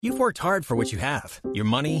You've worked hard for what you have. Your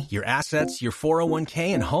money, your assets, your 401k,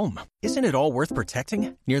 and home. Isn't it all worth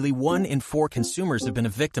protecting? Nearly 1 in 4 consumers have been a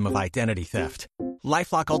victim of identity theft.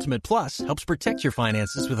 LifeLock Ultimate Plus helps protect your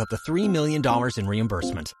finances with up to $3 million in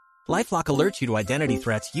reimbursement. LifeLock alerts you to identity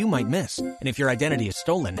threats you might miss. And if your identity is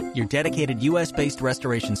stolen, your dedicated U.S.-based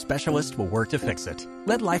restoration specialist will work to fix it.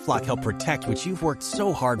 Let LifeLock help protect what you've worked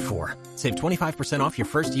so hard for. Save 25% off your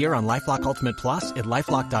first year on LifeLock Ultimate Plus at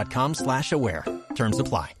LifeLock.com/aware. Terms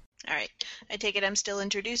apply. All right. I take it I'm still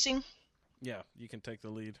introducing? Yeah, you can take the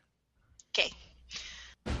lead. Okay.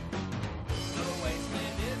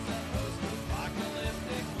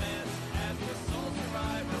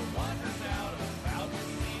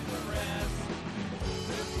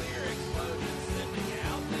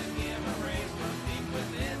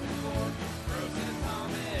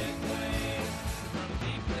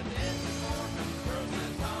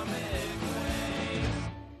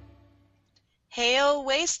 Heyo,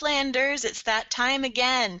 Wastelanders! It's that time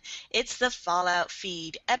again. It's the Fallout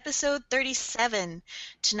Feed, episode 37.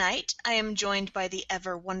 Tonight, I am joined by the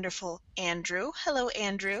ever-wonderful Andrew. Hello,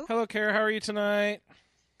 Andrew. Hello, Kara. How are you tonight?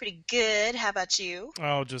 Pretty good. How about you?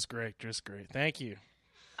 Oh, just great, just great. Thank you.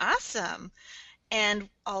 Awesome. And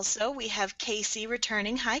also, we have Casey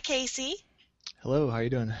returning. Hi, Casey. Hello, how are you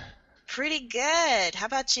doing? Pretty good. How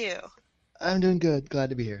about you? I'm doing good. Glad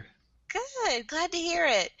to be here. Good. Glad to hear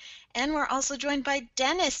it. And we're also joined by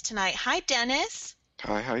Dennis tonight. Hi, Dennis.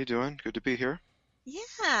 Hi, how you doing? Good to be here.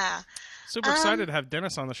 Yeah. Super excited to have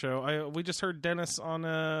Dennis on the show. We just heard Dennis on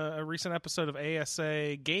a recent episode of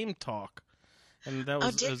ASA Game Talk, and that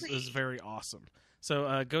was very awesome.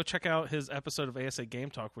 So go check out his episode of ASA Game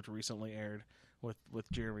Talk, which recently aired with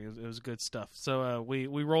Jeremy. It was good stuff. So we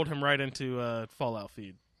rolled him right into Fallout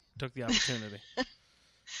Feed. Took the opportunity.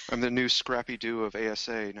 I'm the new Scrappy Doo of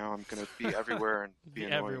ASA. Now I'm going to be everywhere and be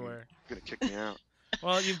annoying. Everywhere. Going to kick me out.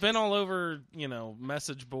 Well, you've been all over,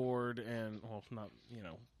 message board and, not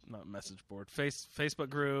message board, Facebook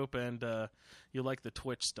group, and you like the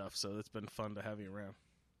Twitch stuff, so it's been fun to have you around.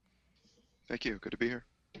 Thank you. Good to be here.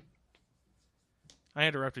 I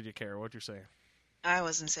interrupted you, Kara. What you're saying? I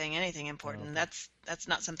wasn't saying anything important. Oh, okay. That's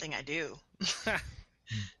not something I do.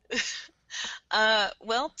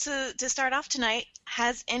 Well, to start off tonight,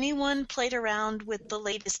 has anyone played around with the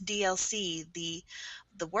latest DLC, the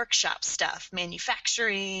workshop stuff,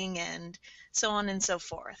 manufacturing, and so on and so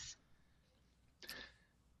forth?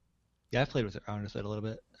 Yeah, I've played around with it a little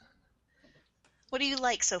bit. What do you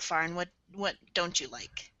like so far, and what don't you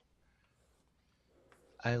like?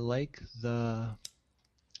 I like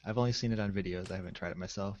I've only seen it on videos. I haven't tried it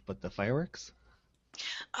myself, but the fireworks.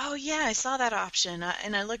 Oh, yeah, I saw that option,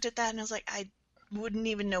 and I looked at that, and I was like, I wouldn't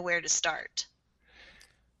even know where to start.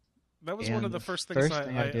 That was one of the first things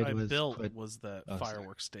I built was that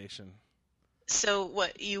fireworks station. So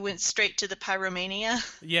what, you went straight to the Pyromania?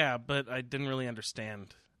 Yeah, but I didn't really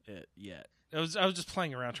understand it yet. I was just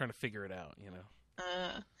playing around trying to figure it out,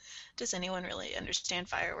 Does anyone really understand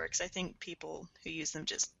fireworks? I think people who use them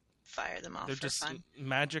just fire them off for fun. They're just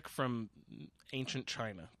magic from ancient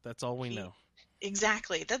China. That's all we know.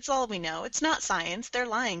 Exactly. That's all we know. It's not science. They're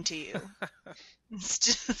lying to you. It's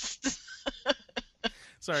just...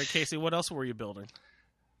 Sorry, Casey, what else were you building?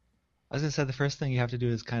 I was going to say the first thing you have to do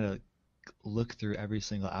is kind of look through every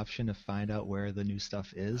single option to find out where the new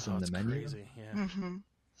stuff is in the menu. Crazy. Yeah. Mm-hmm.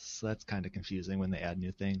 So that's kind of confusing when they add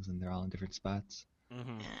new things and they're all in different spots.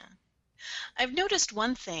 Mm-hmm. Yeah. I've noticed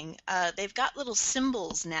one thing. They've got little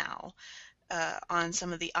symbols now on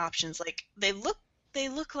some of the options. Like they look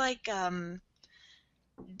like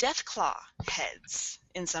Deathclaw heads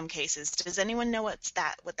in some cases. Does anyone know what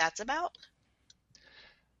that's about?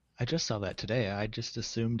 I just saw that today. I just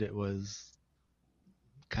assumed it was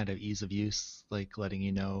kind of ease of use, like letting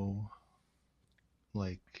you know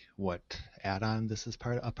like what add-on this is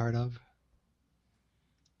a part of.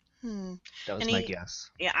 That was my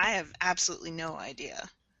guess. Yeah, I have absolutely no idea.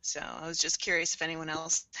 So I was just curious if anyone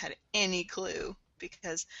else had any clue,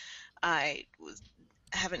 because I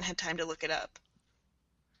haven't had time to look it up.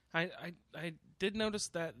 I did notice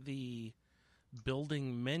that the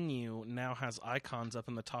building menu now has icons up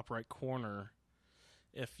in the top right corner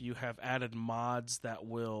if you have added mods that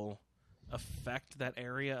will affect that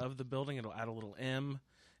area of the building. It'll add a little M,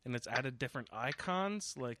 and it's added different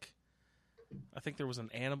icons. Like, I think there was an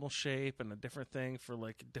animal shape and a different thing for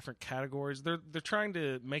like different categories. They're trying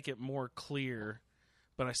to make it more clear,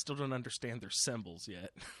 but I still don't understand their symbols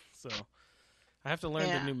yet. So I have to learn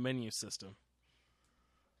the new menu system.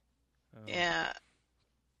 Yeah.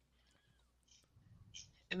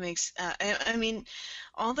 It makes, I mean,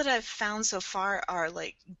 all that I've found so far are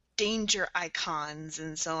like danger icons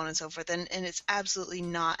and so on and so forth, and it's absolutely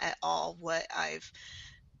not at all what I've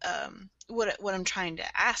what I'm trying to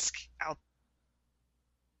ask out.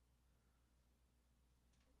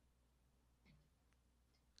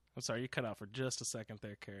 I'm sorry, you cut out for just a second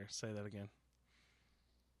there, Kara. Say that again.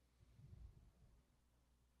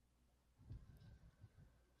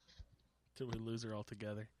 Did we lose her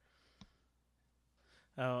altogether?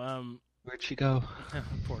 Oh, Where'd she go?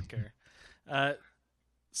 poor Kara.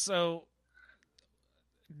 So,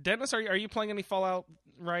 Dennis, are you playing any Fallout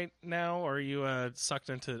right now, or are you sucked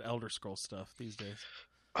into Elder Scrolls stuff these days?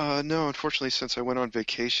 No, unfortunately, since I went on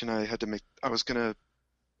vacation, I was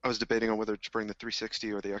debating on whether to bring the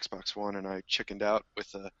 360 or the Xbox One, and I chickened out with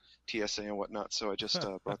the TSA and whatnot, so I just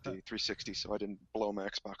brought the 360, so I didn't blow my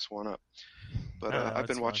Xbox One up. But I've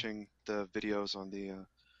been watching the videos on the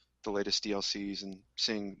latest DLCs and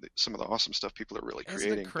seeing some of the awesome stuff people are really creating.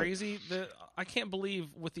 Isn't it crazy? I can't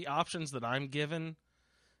believe with the options that I'm given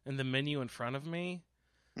in the menu in front of me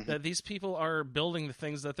that these people are building the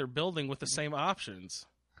things that they're building with the same options.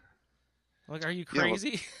 Like, are you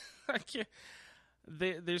crazy? I can't.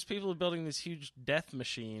 There's people building these huge death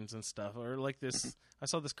machines and stuff, or like this. I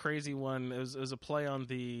saw this crazy one. It was a play on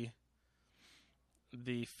the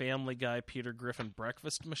Family Guy Peter Griffin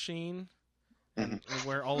breakfast machine, and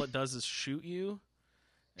where all it does is shoot you,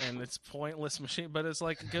 and it's pointless machine. But it's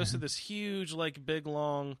like it goes through this huge, like big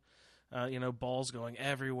long, balls going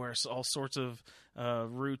everywhere, so all sorts of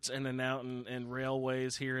routes in and out, and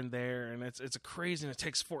railways here and there, and it's a crazy, and it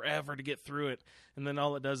takes forever to get through it. And then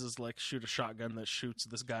all it does is like shoot a shotgun that shoots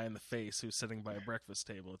this guy in the face who's sitting by a breakfast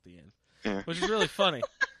table at the end, which is really funny.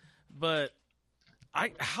 But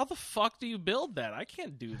how the fuck do you build that? I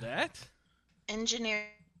can't do that. Engineer.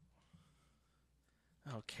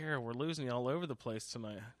 Oh, Kara, we're losing you all over the place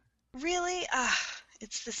tonight. Really?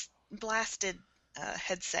 It's this blasted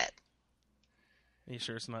headset. Are you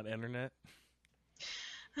sure it's not internet?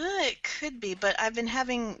 It could be, but I've been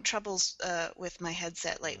having troubles with my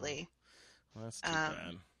headset lately. Well, that's too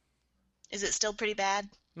bad. Is it still pretty bad?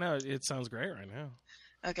 No, it sounds great right now.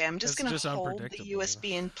 Okay, I'm just going to hold the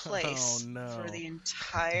USB in place for the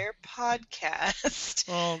entire podcast.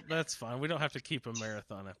 Well, that's fine. We don't have to keep a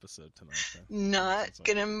marathon episode tonight, then. Not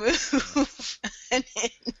going to move an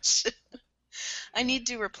inch. I need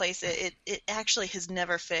to replace it. It actually has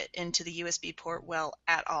never fit into the USB port well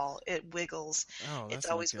at all. It wiggles. Oh, that's it's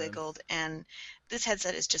always wiggled, and this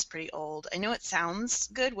headset is just pretty old. I know it sounds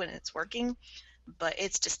good when it's working, but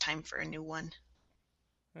it's just time for a new one.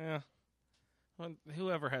 Yeah. Well,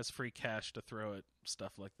 whoever has free cash to throw at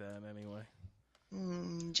stuff like that, anyway.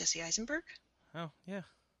 Jesse Eisenberg? Oh, yeah.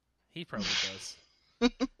 He probably does.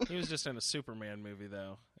 He was just in a Superman movie,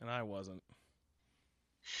 though, and I wasn't.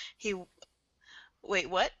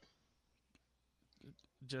 Wait, what?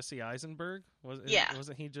 Jesse Eisenberg? Yeah.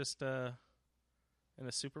 Wasn't he just in a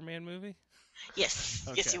Superman movie? Yes.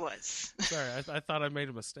 Okay. Yes, he was. Sorry, I thought I made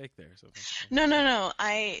a mistake there. So. No.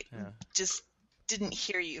 I just didn't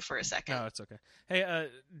hear you for a second. No, it's okay. Hey,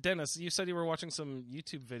 Dennis, you said you were watching some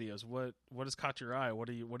YouTube videos. What has caught your eye? What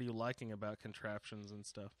are you liking about contraptions and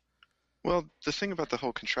stuff? Well, the thing about the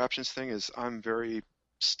whole contraptions thing is I'm very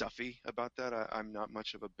stuffy about that. I'm not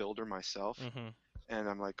much of a builder myself. And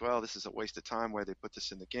I'm like, well, this is a waste of time. Why they put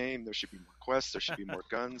this in the game? There should be more quests. There should be more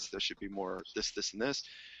guns. There should be more this, and this.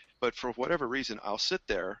 But for whatever reason, I'll sit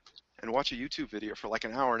there and watch a YouTube video for like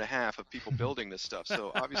an hour and a half of people building this stuff.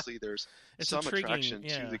 So obviously there's some attraction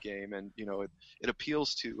to the game, and it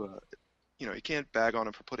appeals to you can't bag on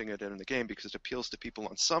them for putting it in the game because it appeals to people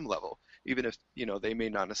on some level, even if they may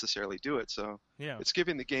not necessarily do it. So it's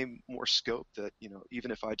giving the game more scope that even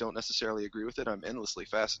if I don't necessarily agree with it, I'm endlessly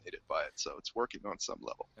fascinated by it. So it's working on some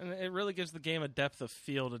level, and it really gives the game a depth of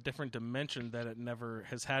field, a different dimension that it never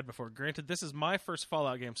has had before. Granted, this is my first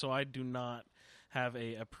Fallout game, so I do not have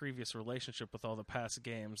a previous relationship with all the past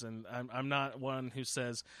games, and I'm not one who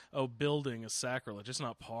says, oh, building is sacrilege. It's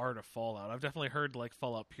not part of Fallout. I've definitely heard like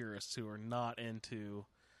Fallout purists who are not into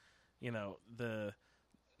I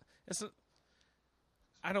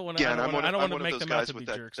don't want to. Yeah, and I don't want to make them guys out to with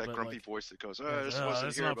be jerks. that but grumpy like, voice that goes, "This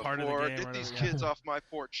wasn't here not before. part of the game, Get these kids off my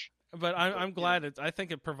porch." But I'm glad I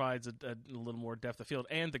think it provides a little more depth of field.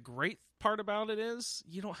 And the great part about it is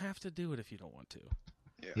you don't have to do it if you don't want to.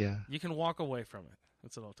 Yeah. You can walk away from it.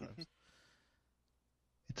 That's at all times.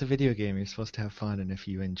 It's a video game. You're supposed to have fun, and if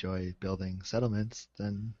you enjoy building settlements,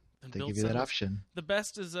 then they give you that option. The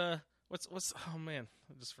best is what's oh man,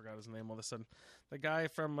 I just forgot his name all of a sudden. The guy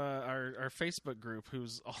from our Facebook group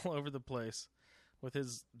who's all over the place with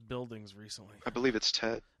his buildings recently. I believe it's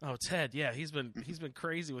Ted. Oh, Ted, yeah, he's been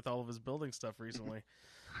crazy with all of his building stuff recently.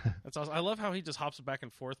 That's awesome. I love how he just hops back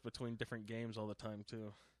and forth between different games all the time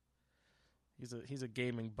too. He's a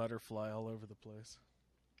gaming butterfly all over the place.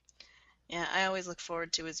 Yeah, I always look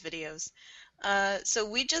forward to his videos. So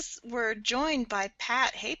we just were joined by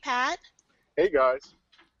Pat. Hey, Pat. Hey, guys.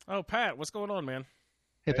 Oh, Pat, what's going on, man?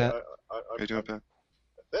 Hey, Pat. How you doing, Pat?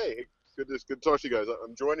 Hey, good to talk to you guys.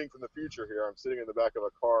 I'm joining from the future here. I'm sitting in the back of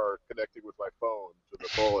a car connecting with my phone to the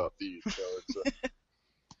Fallout feed. So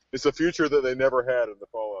it's a future that they never had in the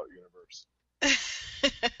Fallout universe.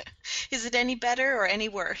 Is it any better or any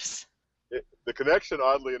worse? The connection,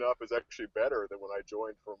 oddly enough, is actually better than when I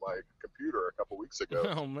joined from my computer a couple weeks ago.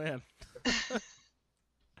 Oh, man. That's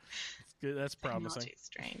good. That's promising. Not too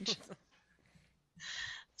strange.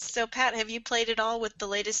 So, Pat, have you played it all with the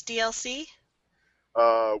latest DLC?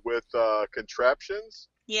 With contraptions?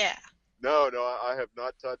 Yeah. No, I have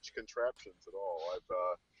not touched contraptions at all.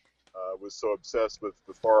 I was so obsessed with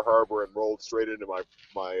Far Harbor and rolled straight into my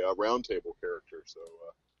roundtable character. So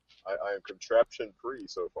I am contraption free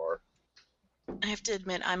so far. I have to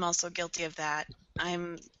admit, I'm also guilty of that.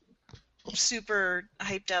 I'm super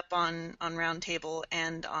hyped up on Roundtable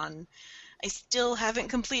and on. I still haven't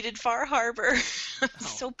completed Far Harbor. I'm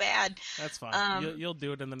so bad. That's fine. You'll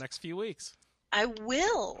do it in the next few weeks. I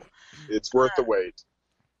will. It's worth the wait.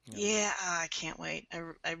 Yeah, I can't wait.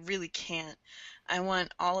 I really can't. I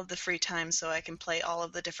want all of the free time so I can play all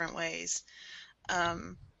of the different ways.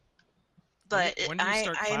 But when do you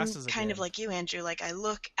start I'm classes kind again? of like you, Andrew. Like, I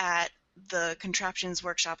look at the Contraptions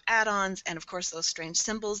Workshop add-ons and, of course, those strange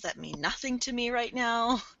symbols that mean nothing to me right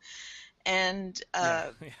now. And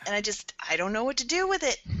and I don't know what to do with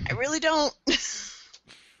it. I really don't.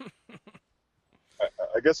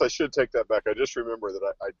 I guess I should take that back. I just remember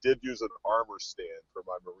that I did use an armor stand for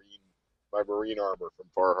my marine armor from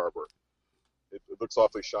Far Harbor. It looks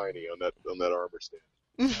awfully shiny on that armor stand.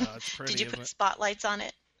 It's pretty, Did you isn't put it? spotlights on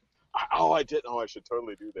it? I didn't. Oh, I should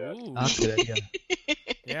totally do that. Ooh. That's a good idea.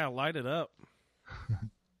 Yeah, light it up.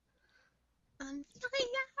 On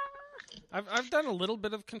fire. I've done a little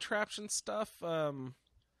bit of contraption stuff.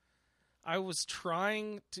 I was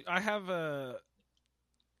trying to. I have a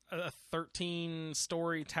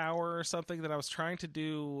 13-story tower or something that I was trying to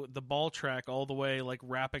do the ball track all the way, like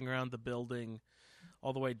wrapping around the building,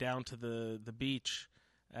 all the way down to the beach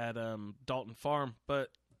at Dalton Farm. But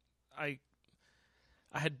I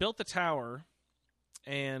had built the tower,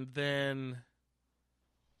 and then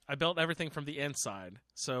I built everything from the inside,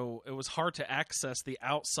 so it was hard to access the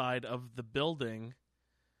outside of the building.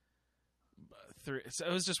 So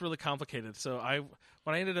it was just really complicated. So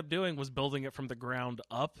what I ended up doing was building it from the ground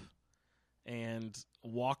up and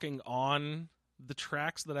walking on the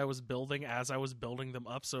tracks that I was building as I was building them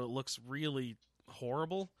up, so it looks really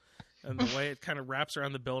horrible. And the way it kind of wraps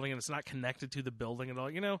around the building and it's not connected to the building at all.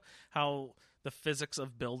 You know how the physics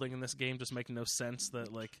of building in this game just make no sense,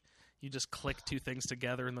 that like you just click two things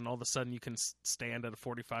together and then all of a sudden you can stand at a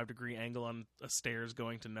 45-degree angle on a stairs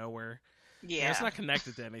going to nowhere. Yeah. It's not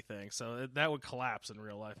connected to anything, so that would collapse in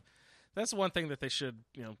real life. That's one thing that they should,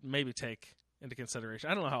 maybe take into consideration.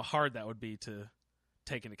 I don't know how hard that would be to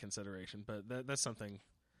take into consideration, but that's something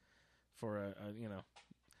for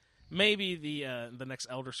maybe the next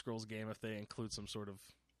Elder Scrolls game, if they include some sort of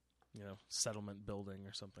settlement building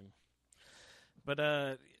or something. But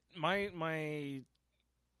I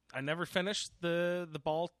never finished the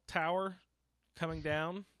ball tower coming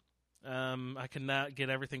down. I could not get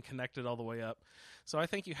everything connected all the way up. So I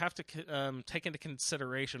think you have to take into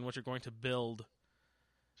consideration what you're going to build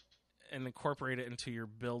and incorporate it into your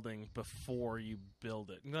building before you build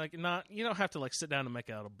it. You don't have to sit down and make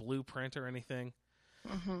out a blueprint or anything.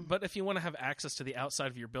 Mm-hmm. But if you want to have access to the outside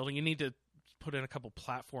of your building, you need to put in a couple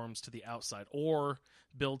platforms to the outside, or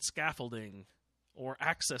build scaffolding or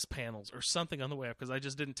access panels or something on the way up, because I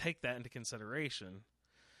just didn't take that into consideration.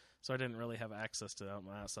 So I didn't really have access to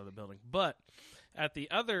my outside of the building. But at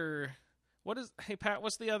the other, hey Pat,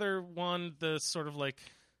 what's the other one? The sort of like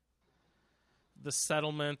the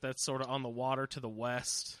settlement that's sort of on the water to the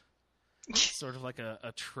west, sort of like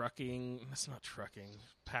a trucking. It's not trucking,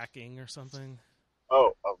 packing or something.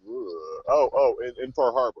 In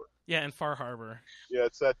Far Harbor. Yeah, in Far Harbor. Yeah,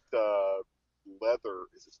 it's that leather.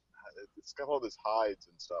 It's got all this hides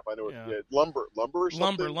and stuff. I know. Yeah. Lumber or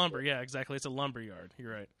something? Lumber. Yeah, exactly. It's a lumber yard.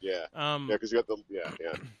 You're right. Yeah. Because you got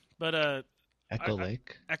yeah. But Echo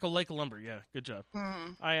Lake. Echo Lake Lumber. Yeah, good job.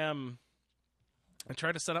 Mm. I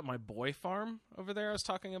tried to set up my boy farm over there. I was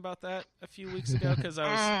talking about that a few weeks ago because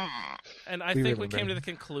I think we came to the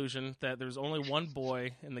conclusion that there's only one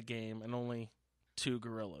boy in the game and only 2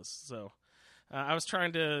 gorillas. So I was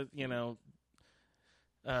trying to,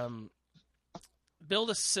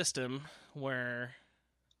 build a system where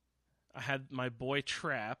I had my boy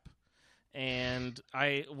Trap, and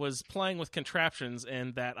I was playing with contraptions,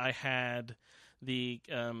 and that I had the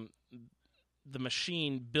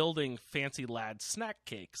machine building Fancy Lad snack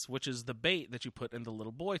cakes, which is the bait that you put in the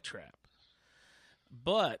little boy trap.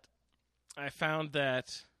 But I found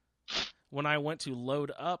that when I went to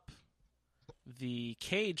load up the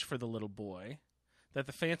cage for the little boy, that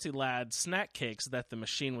the Fancy Lad snack cakes that the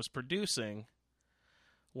machine was producing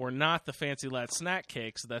were not the Fancy Lad snack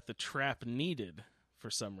cakes that the trap needed for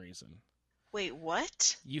some reason. Wait,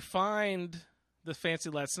 what? You find the Fancy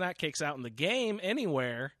Lad snack cakes out in the game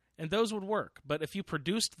anywhere, and those would work. But if you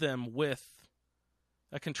produced them with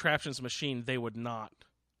a contraptions machine, they would not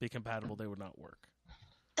be compatible. They would not work.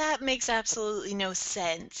 That makes absolutely no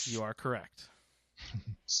sense. You are correct.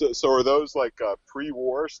 So are those like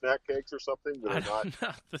pre-war snack cakes or something that are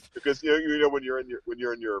not? Because you know when you're in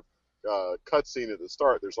your cutscene at the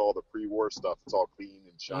start, there's all the pre-war stuff. It's all clean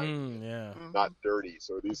and shiny, yeah, not dirty.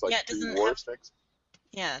 So are these like pre-war snacks?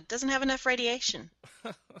 Yeah, it doesn't have enough radiation.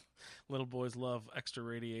 Little boys love extra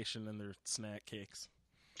radiation in their snack cakes.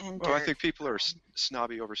 And well, I think people are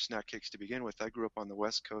snobby over snack cakes to begin with. I grew up on the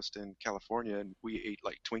West Coast in California, and we ate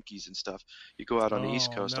like Twinkies and stuff. You go out on the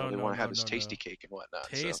East Coast, all they want to have is tasty cake and whatnot.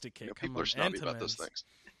 Tasty cake. You know, people are snobby about those things.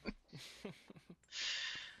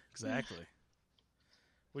 Exactly.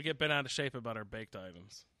 We get bent out of shape about our baked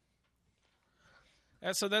items.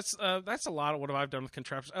 So that's a lot of what I've done with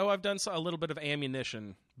contraptions. Oh, I've done a little bit of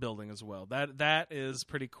ammunition building as well. That is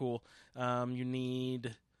pretty cool. You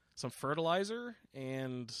need some fertilizer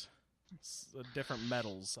and different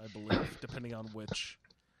metals, I believe, depending on which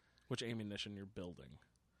ammunition you're building.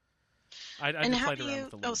 I and just how played do around you?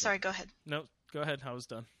 with a little Sorry, bit. go ahead. No, go ahead. I was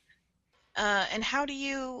done. And how do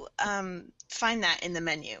you find that in the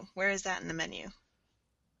menu? Where is that in the menu?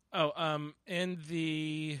 Oh,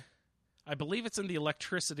 I believe it's in the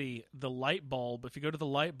electricity, the light bulb. If you go to the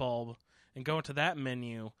light bulb and go into that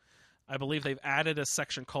menu, I believe they've added a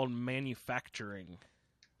section called manufacturing.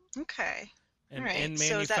 Okay. And all right. in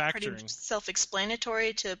So is that pretty manufacturing,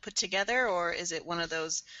 self-explanatory to put together, or is it one of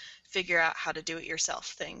those figure out how to do it yourself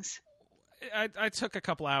things? I took a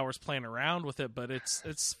couple hours playing around with it, but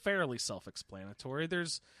it's fairly self-explanatory.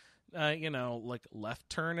 There's, like left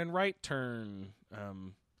turn and right turn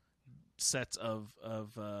sets of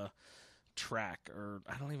track, or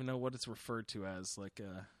I don't even know what it's referred to as. Like,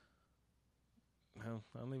 I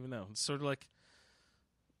don't even know. It's sort of like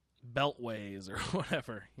beltways or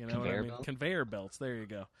whatever. You know what I mean? Belt? Conveyor belts. There you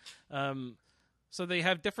go. So they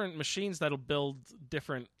have different machines that'll build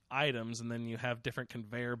different items, and then you have different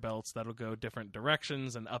conveyor belts that'll go different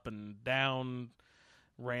directions and up and down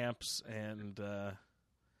ramps, and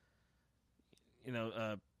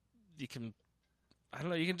you can, I don't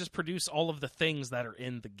know, you can just produce all of the things that are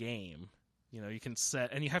in the game. You can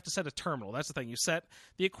set, and you have to set a terminal. That's the thing. You set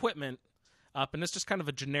the equipment up, and it's just kind of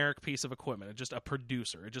a generic piece of equipment. It's just a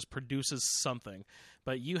producer. It just produces something.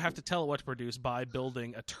 But you have to tell it what to produce by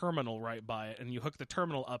building a terminal right by it, and you hook the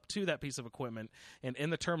terminal up to that piece of equipment, and in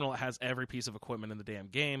the terminal it has every piece of equipment in the damn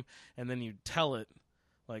game, and then you tell it,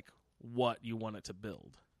 like, what you want it to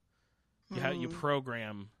build. You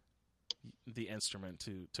program the instrument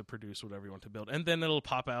to produce whatever you want to build, and then it'll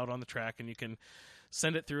pop out on the track, and you can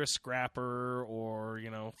send it through a scrapper, or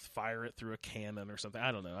fire it through a cannon or something.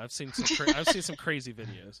 I don't know. I've seen some crazy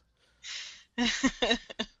videos.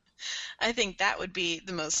 I think that would be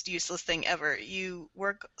the most useless thing ever. You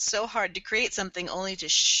work so hard to create something only to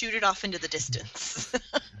shoot it off into the distance.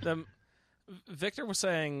 Victor was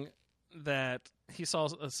saying that he saw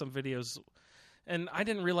some videos, and I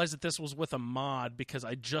didn't realize that this was with a mod because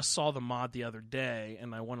I just saw the mod the other day,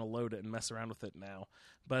 and I want to load it and mess around with it now.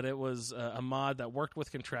 But it was a mod that worked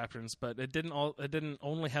with contraptions, but it didn't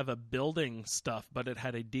only have a building stuff, but it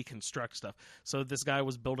had a deconstruct stuff. So this guy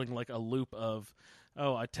was building like a loop of,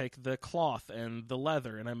 I take the cloth and the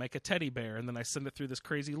leather, and I make a teddy bear, and then I send it through this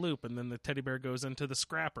crazy loop, and then the teddy bear goes into the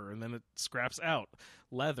scrapper, and then it scraps out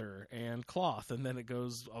leather and cloth, and then it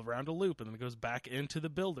goes around a loop, and then it goes back into the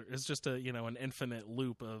builder. It's just an infinite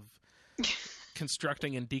loop of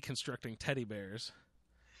constructing and deconstructing teddy bears.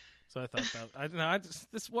 So I thought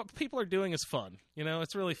this what people are doing is fun.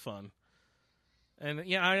 It's really fun. And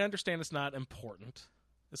yeah, I understand it's not important.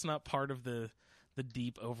 It's not part of the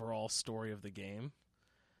deep overall story of the game.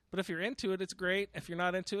 But if you're into it, it's great. If you're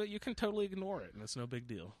not into it, you can totally ignore it, and it's no big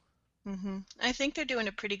deal. Mm-hmm. I think they're doing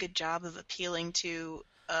a pretty good job of appealing to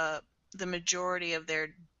the majority of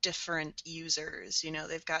their different users.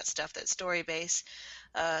 They've got stuff that's story-based,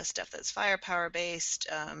 stuff that's firepower-based,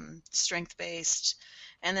 strength-based,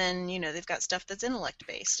 and then, they've got stuff that's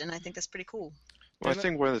intellect-based, and I think that's pretty cool. Well, I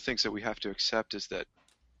think one of the things that we have to accept is that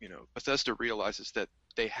Bethesda realizes that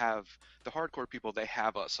they have the hardcore people, they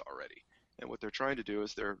have us already. And what they're trying to do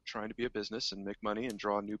is they're trying to be a business and make money and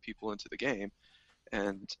draw new people into the game.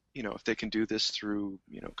 And, if they can do this through,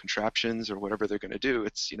 contraptions or whatever they're going to do,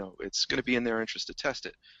 it's going to be in their interest to test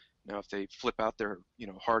it. Now, if they flip out their,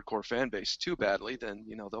 hardcore fan base too badly, then,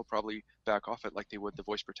 they'll probably back off it like they would the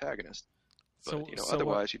voice protagonist. But,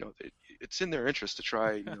 otherwise, it's in their interest to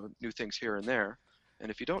try, new things here and there. And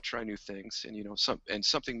if you don't try new things and,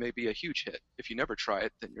 something may be a huge hit, if you never try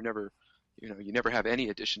it, then you never have any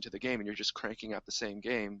addition to the game and you're just cranking out the same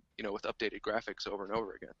game, with updated graphics over and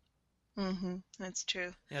over again. Mm-hmm. That's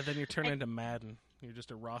true. Yeah, then you turn into Madden. You're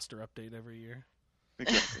just a roster update every year.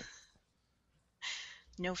 Exactly.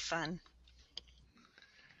 No fun.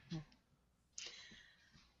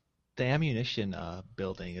 The ammunition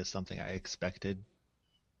building is something I expected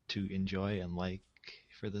to enjoy and like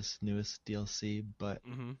for this newest DLC, but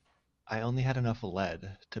I only had enough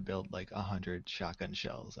lead to build like 100 shotgun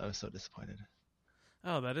shells. I was so disappointed.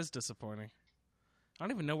 Oh, that is disappointing. I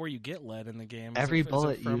don't even know where you get lead in the game. Every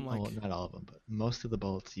bullet, well, not all of them, but most of the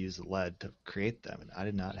bullets use lead to create them, and I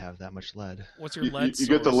did not have that much lead. What's your lead You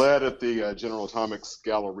get the lead at the General Atomics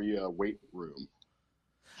Galleria weight room.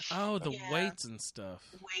 Oh, the weights and stuff.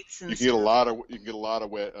 Weights and you can get a lot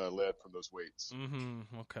of lead from those weights.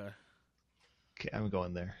 Okay. Okay, I'm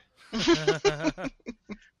going there.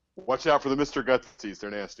 Watch out for the Mr. Gutsies. They're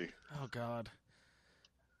nasty. Oh God.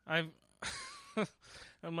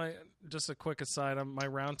 Just a quick aside, my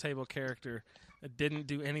round table character didn't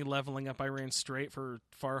do any leveling up. I ran straight for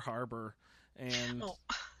Far Harbor, and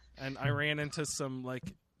I ran into some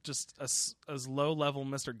just as low level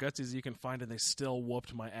Mr. Gutsy as you can find, and they still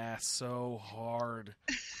whooped my ass so hard.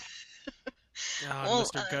 God,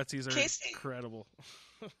 Mr. Gutsies are incredible.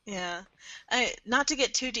 Yeah. Not to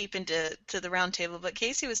get too deep into the round table, but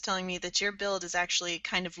Casey was telling me that your build is actually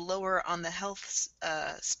kind of lower on the health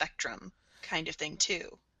spectrum kind of thing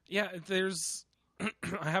too. Yeah, there's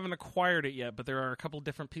I haven't acquired it yet, but there are a couple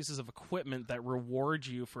different pieces of equipment that reward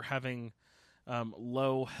you for having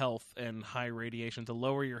low health and high radiation. The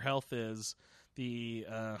lower your health is, the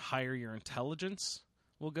higher your intelligence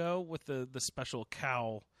will go with the special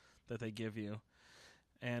cowl that they give you.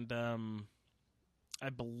 And I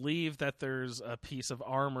believe that there's a piece of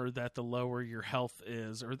armor that the lower your health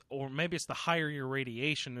is, or maybe it's the higher your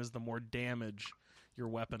radiation is, the more damage your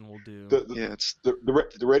weapon will do. The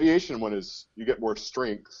radiation one is you get more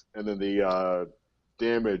strength, and then the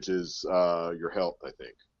damage is your health, I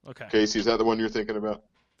think. Okay. Casey, is that the one you're thinking about?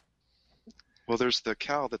 Well, there's the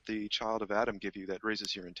cowl that the Child of Adam give you that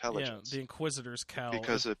raises your intelligence. Yeah, the Inquisitor's cowl.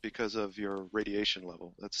 Because of your radiation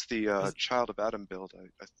level. That's the Child of Adam build.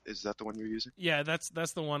 Is that the one you're using? Yeah, that's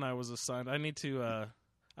the one I was assigned. I need to.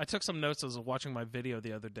 I took some notes as I was watching my video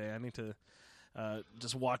the other day. I need to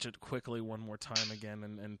just watch it quickly one more time again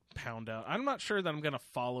and pound out. I'm not sure that I'm going to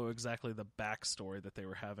follow exactly the backstory that they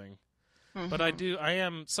were having, but I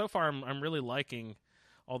am so far. I'm really liking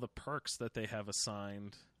all the perks that they have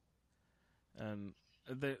assigned. And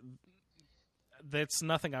that's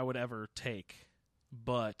nothing I would ever take,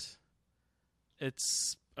 but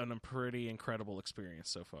it's a pretty incredible experience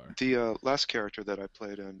so far. The last character that I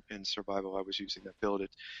played in Survival, I was using that build.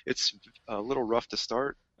 It's a little rough to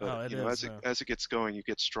start, but as it gets going, you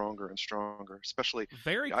get stronger and stronger. Especially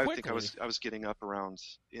very quickly. I think I was getting up around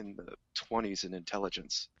in the 20s in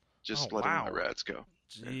intelligence, just letting my rads go.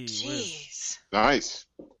 Jeez. Nice.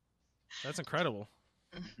 That's incredible.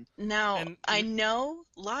 Now, I know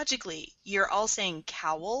logically you're all saying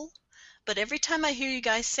cowl, but every time I hear you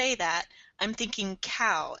guys say that, I'm thinking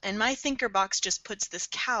cow, and my thinker box just puts this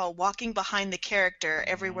cow walking behind the character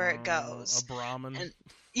everywhere it goes. A Brahmin.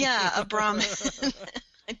 A Brahmin.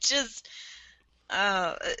 Just,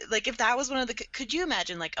 if that was one of the... Could you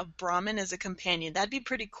imagine, a Brahmin as a companion? That'd be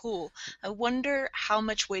pretty cool. I wonder how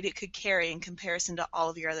much weight it could carry in comparison to all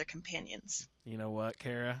of your other companions. You know what,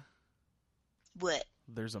 Kara? What?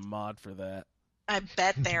 There's a mod for that. I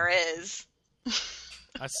bet there is.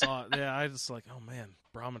 I saw it. Yeah, I was like, oh man,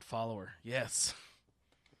 Brahmin follower. Yes.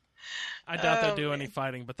 I doubt they do any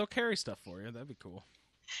fighting, but they'll carry stuff for you. That'd be cool.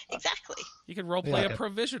 Exactly. You could roleplay a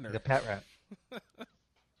provisioner. Like a pet rat.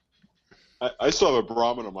 I still have a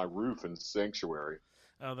Brahmin on my roof in Sanctuary.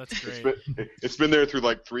 Oh, that's great. It's been there through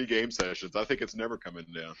 3 game sessions. I think it's never coming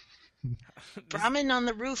down. Brahmin on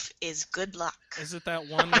the roof is good luck. Is it that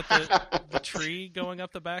one with the tree going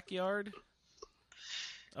up the backyard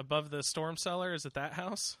above the storm cellar? Is it that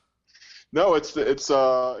house? No, it's the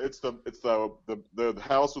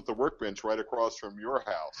house with the workbench right across from your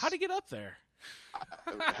house. How'd he get up there?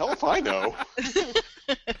 Hell if I know.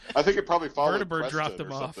 I think it probably followed Vertibird Preston dropped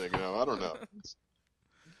him or off. something. I don't know.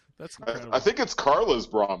 That's incredible. I think it's Carla's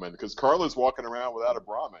Brahmin, because Carla's walking around without a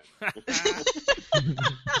Brahmin.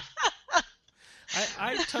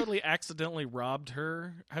 I totally accidentally robbed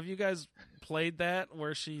her. Have you guys played that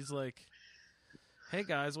where she's like, "Hey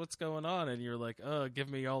guys, what's going on?" And you're like,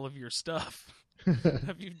 give me all of your stuff.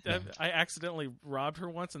 I accidentally robbed her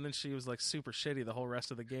once, and then she was like super shitty the whole rest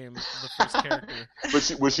of the game. The first character.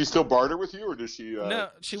 But was she still barter with you, or does she? No,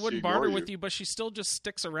 she wouldn't barter with you, but she still just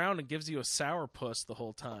sticks around and gives you a sourpuss the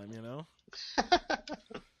whole time. You know.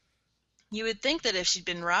 You would think that if she'd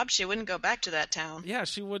been robbed, she wouldn't go back to that town. Yeah,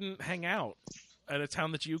 she wouldn't hang out at a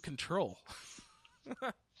town that you control.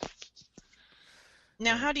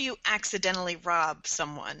 Now, how do you accidentally rob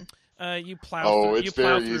someone? You plow through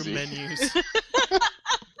easy. menus.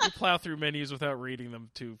 You plow through menus without reading them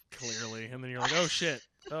too clearly, and then you're like, "Oh shit!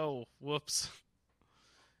 Oh, whoops!"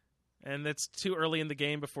 And it's too early in the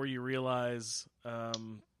game before you realize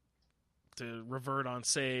to revert on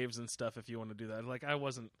saves and stuff if you want to do that. Like I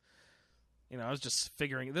wasn't, I was just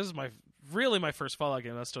figuring. This is my first Fallout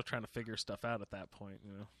game. I was still trying to figure stuff out at that point.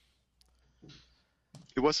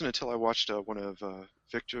 It wasn't until I watched one of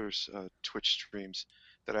Victor's Twitch streams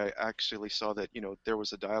that I actually saw that, there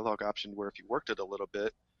was a dialogue option where if you worked it a little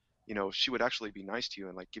bit, she would actually be nice to you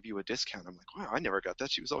and, like, give you a discount. I'm like, wow, I never got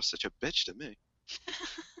that. She was always such a bitch to me.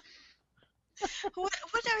 What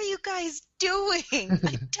are you guys doing?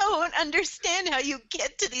 I don't understand how you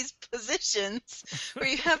get to these positions where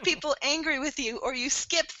you have people angry with you or you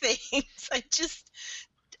skip things.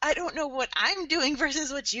 I don't know what I'm doing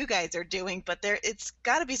versus what you guys are doing, but it's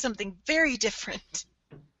got to be something very different.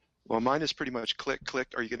 Well, mine is pretty much click.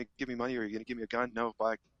 Are you going to give me money or are you going to give me a gun? No,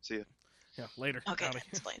 bye. See ya. Yeah, later. Okay, Howdy. that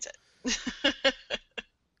explains it.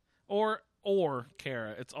 Or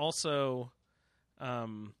Kara, it's also,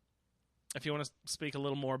 if you want to speak a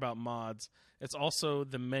little more about mods, it's also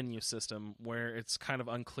the menu system where it's kind of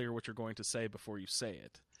unclear what you're going to say before you say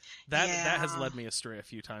it. That has led me astray a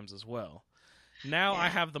few times as well. Now I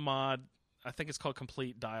have the mod, I think it's called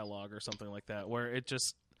Complete Dialogue or something like that, where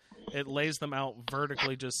it lays them out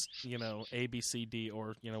vertically, just, A, B, C, D,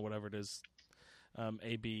 or, whatever it is,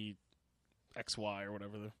 A, B, X, Y, or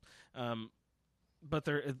whatever. But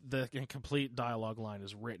the complete dialogue line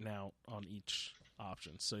is written out on each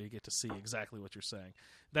option, so you get to see exactly what you're saying.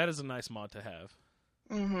 That is a nice mod to have.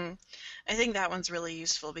 Mm-hmm. I think that one's really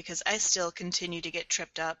useful because I still continue to get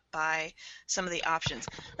tripped up by some of the options.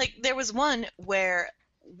 Like, there was one where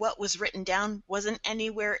what was written down wasn't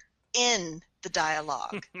anywhere in the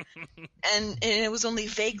dialogue. and it was only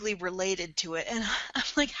vaguely related to it. And I'm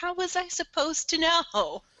like, how was I supposed to know?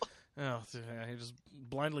 Oh, yeah, you're just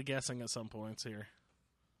blindly guessing at some points here.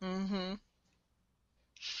 Mm-hmm.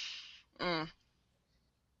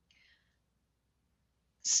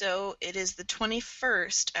 So it is the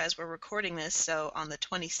 21st as we're recording this. So on the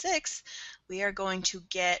 26th, we are going to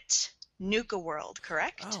get Nuka World,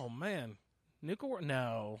 correct? Oh, man. Nuka World?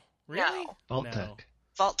 No. Really? No. Vault-Tec.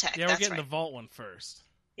 Vault-Tec, yeah, we're that's getting right. the Vault one first.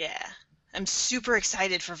 Yeah. I'm super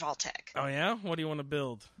excited for Vault-Tec. Oh, yeah? What do you want to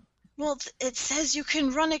build? Well, it says you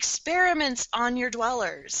can run experiments on your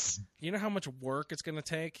dwellers. You know how much work it's going to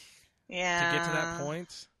take to Yeah. get to that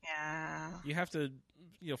point? Yeah. You have to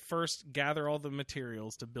first gather all the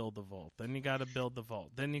materials to build the vault. Then you got to build the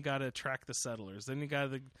vault. Then you got to attract the settlers. Then you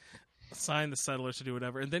got to assign the settlers to do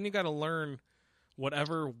whatever. And then you got to learn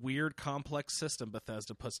whatever weird complex system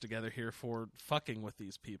Bethesda puts together here for fucking with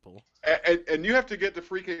these people. And you have to get to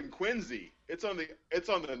freaking Quincy. It's on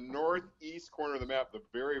the northeast corner of the map. The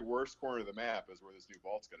very worst corner of the map is where this new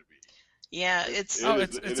vault's going to be. Yeah, it's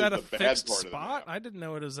at a fixed spot? I didn't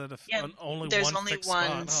know it was at only there's one only fixed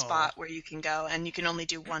one spot where you can go, and you can only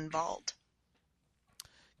do one vault.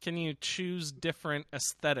 Can you choose different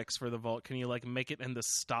aesthetics for the vault? Can you make it in the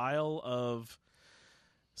style of,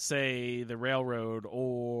 say, the Railroad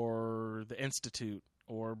or the Institute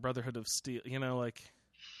or Brotherhood of Steel?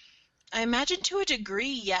 I imagine to a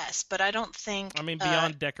degree, yes, but I don't think. I mean,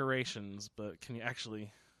 beyond decorations, but can you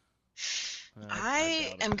actually?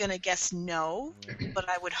 I am gonna guess no, but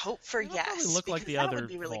I would hope for It'll yes. probably look like the that other would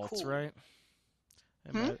be really vaults, cool. right?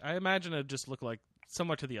 I imagine it'd just look like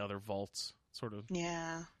similar to the other vaults, sort of.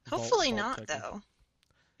 Yeah, Vault hopefully not technique. though.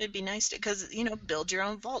 It'd be nice to, because build your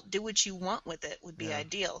own vault, do what you want with it would be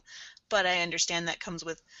ideal. But I understand that comes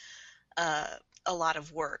with a lot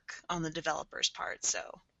of work on the developer's part. So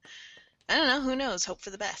I don't know. Who knows? Hope for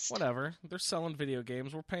the best. Whatever. They're selling video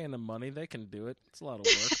games. We're paying them money. They can do it. It's a lot of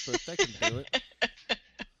work, but they can do it.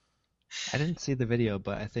 I didn't see the video,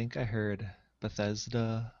 but I think I heard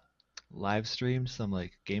Bethesda live streamed some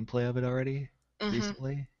gameplay of it already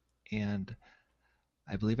recently, and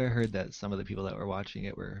I believe I heard that some of the people that were watching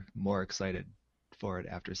it were more excited for it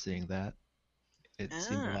after seeing that. It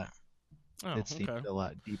seemed a lot. It seemed a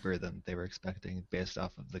lot deeper than they were expecting based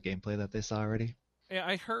off of the gameplay that they saw already. Yeah,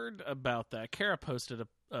 I heard about that. Kara posted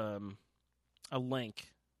a link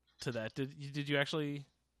to that. Did you actually?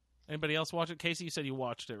 Anybody else watch it? Casey, you said you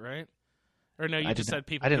watched it, right? Or no, you just said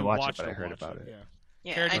people. I didn't who watch watched it, but I heard about it.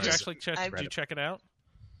 Yeah. Kara, did you actually check it out?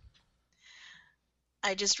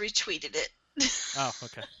 I just retweeted it. Oh,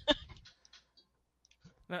 okay.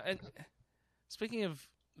 Now, and speaking of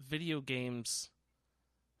video games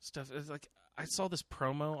stuff, it's like I saw this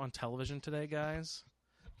promo on television today, guys,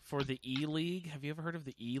 for the E-League. Have you ever heard of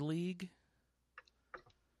the E-League?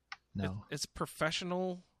 No. It's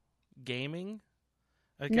professional gaming.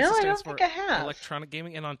 No, I don't think I have. Electronic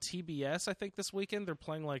gaming. And on TBS, I think this weekend, they're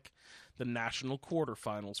playing like the national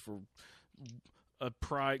quarterfinals for a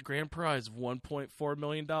grand prize of $1.4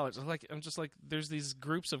 million. I'm just like, there's these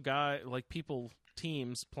groups of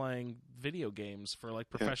teams playing video games for like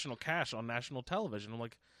professional cash on national television. I'm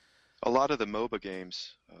like, a lot of the MOBA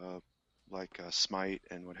games, like Smite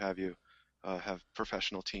and what have you, have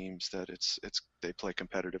professional teams that they play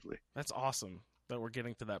competitively. That's awesome that we're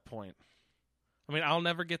getting to that point. I mean, I'll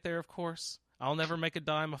never get there, of course. I'll never make a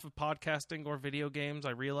dime off of podcasting or video games. I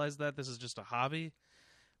realize that this is just a hobby,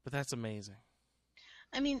 but that's amazing.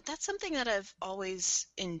 I mean, that's something that I've always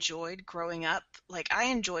enjoyed growing up. Like, I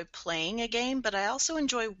enjoy playing a game, but I also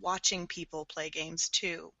enjoy watching people play games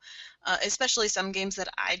too, especially some games that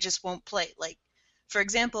I just won't play. Like, for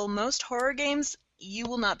example, most horror games, you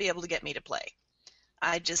will not be able to get me to play.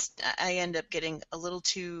 I end up getting a little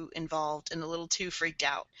too involved and a little too freaked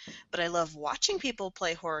out. But I love watching people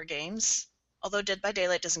play horror games, although Dead by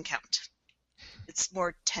Daylight doesn't count. It's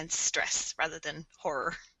more tense stress rather than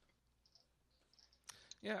horror.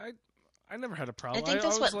 Yeah, I never had a problem. I think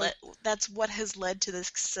that's what has led to the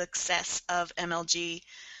success of MLG,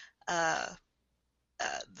 the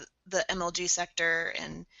MLG sector,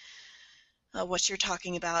 and what you're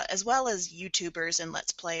talking about, as well as YouTubers and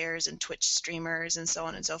Let's Players and Twitch streamers and so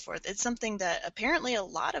on and so forth. It's something that apparently a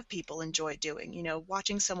lot of people enjoy doing,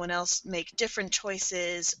 watching someone else make different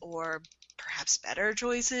choices or perhaps better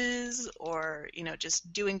choices or,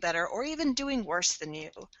 just doing better or even doing worse than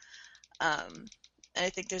you. And I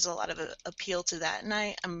think there's a lot of appeal to that, and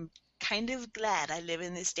I'm kind of glad I live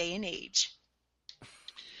in this day and age.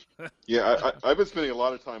 Yeah, I've been spending a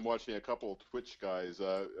lot of time watching a couple of Twitch guys.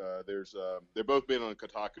 They're both made on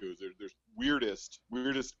Kotaku. There's weirdest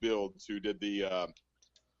builds who did the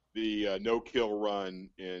no-kill run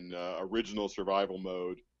in original survival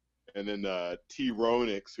mode, and then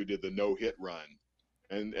T-Ronix who did the no-hit run.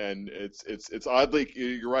 And it's oddly,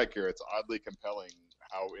 you're right, Kara, it's oddly compelling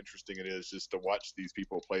how interesting it is just to watch these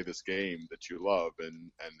people play this game that you love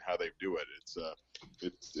and how they do it. I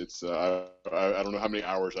don't know how many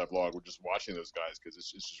hours I've logged with just watching those guys because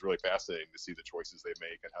it's just really fascinating to see the choices they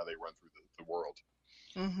make and how they run through the world.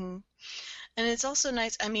 Mm-hmm. And it's also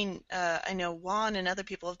nice. I mean, I know Juan and other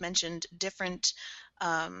people have mentioned different,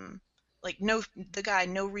 the guy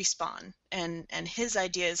No Respawn and his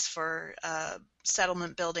ideas for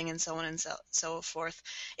settlement building and so on and so forth.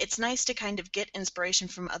 It's nice to kind of get inspiration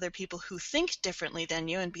from other people who think differently than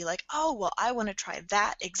you and be like, oh, well, I want to try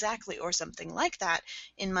that exactly or something like that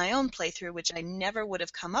in my own playthrough, which I never would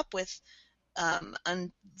have come up with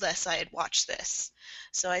unless I had watched this.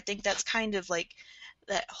 So I think that's kind of like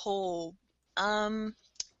that whole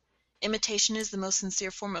imitation is the most sincere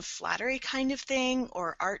form of flattery kind of thing,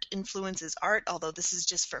 or art influences art, although this is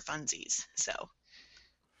just for funsies, so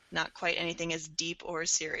not quite anything as deep or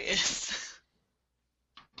serious.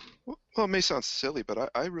 Well, it may sound silly,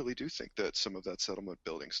 but I really do think that some of that settlement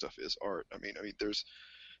building stuff is art. I mean,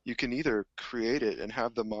 you can either create it and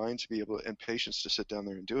have the mind to be able and patience to sit down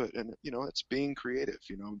there and do it, and it's being creative.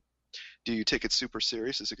 Do you take it super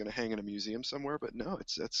serious? Is it going to hang in a museum somewhere? But no,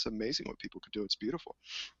 it's amazing what people could do. It's beautiful.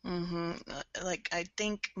 Mm-hmm. Like, I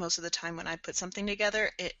think most of the time when I put something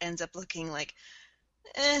together, it ends up looking like,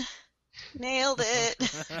 nailed it.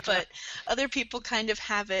 But other people kind of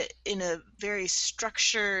have it in a very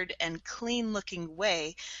structured and clean-looking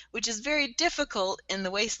way, which is very difficult in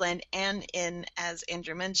the Wasteland and in, as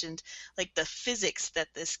Andrew mentioned, like the physics that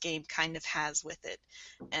this game kind of has with it,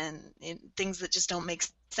 and things that just don't make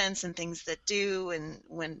sense and things that do, and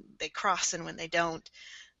when they cross and when they don't.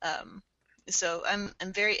 So I'm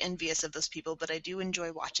very envious of those people, but I do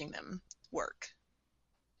enjoy watching them work.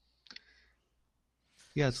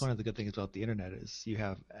 Yeah, it's one of the good things about the internet is you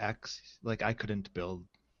have like I couldn't build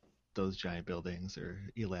those giant buildings or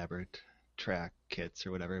elaborate track kits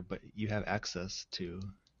or whatever, but you have access to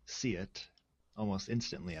see it almost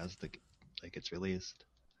instantly as it's released.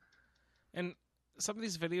 And some of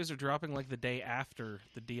these videos are dropping like the day after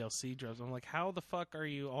the DLC drops. I'm like, how the fuck are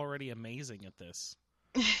you already amazing at this?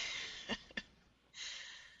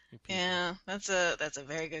 Yeah, that's a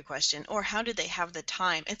very good question. Or how did they have the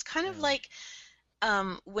time? It's kind of like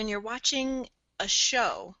when you're watching a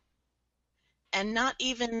show and not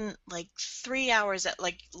even like 3 hours at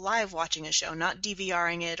like live watching a show, not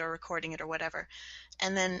DVRing it or recording it or whatever.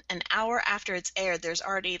 And then an hour after it's aired, there's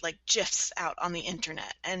already like GIFs out on the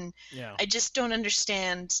internet. And I just don't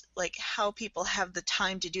understand like how people have the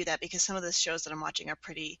time to do that, because some of the shows that I'm watching are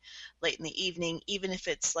pretty late in the evening, even if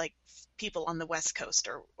it's like people on the West Coast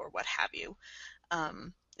or what have you.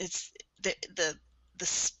 It's the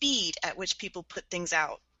speed at which people put things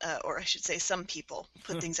out, or I should say some people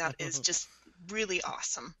put things out, is just really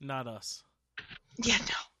awesome. Not us. Yeah,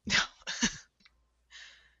 no.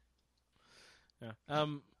 Yeah.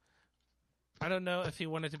 I don't know if he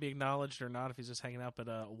wanted to be acknowledged or not, if he's just hanging out, but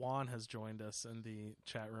Juan has joined us in the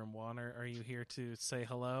chat room. Juan, are you here to say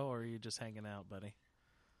hello, or are you just hanging out, buddy?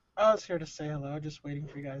 I was here to say hello, just waiting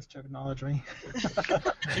for you guys to acknowledge me.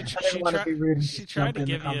 She tried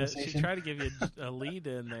to give you a lead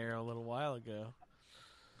in there a little while ago.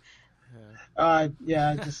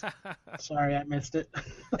 Just sorry I missed it.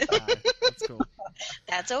 That's cool.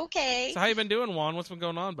 That's okay. So how you been doing, Juan? What's been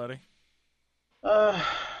going on, buddy? A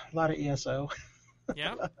lot of ESO.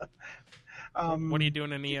 Yeah. What are you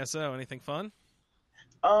doing in ESO? Anything fun?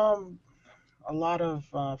 A lot of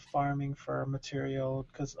farming for material,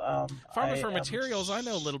 because farming for materials. I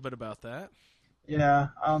know a little bit about that. Yeah,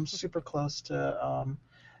 I'm super close to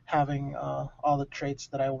having all the traits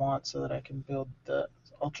that I want, so that I can build the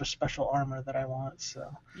ultra special armor that I want.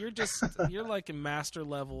 So you're like a master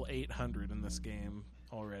level 800 in this game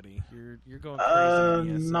already. You're going crazy.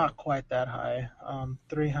 In ESO. Not quite that high.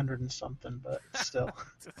 300 and something, but still.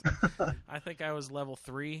 I think I was level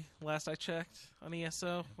 3 last I checked on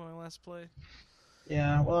ESO when I last played.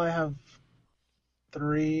 Yeah, well, I have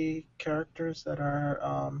 3 characters that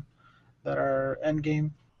are end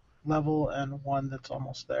game level and 1 that's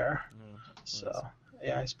almost there. So nice.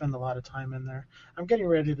 Yeah, I spend a lot of time in there. I'm getting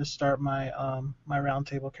ready to start my my round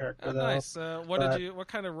table character though. Nice. What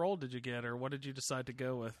kind of role did you get, or what did you decide to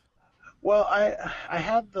go with? Well, I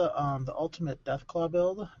had the ultimate Deathclaw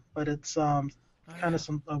build, but it's kind of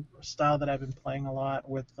some style that I've been playing a lot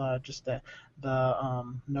with just the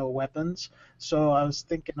no weapons. So I was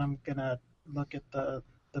thinking I'm gonna look at the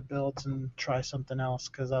builds and try something else,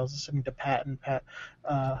 because I was listening to Pat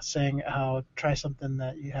saying how try something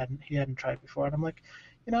that he hadn't tried before, and I'm like,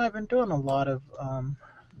 I've been doing a lot of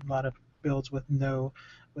builds with no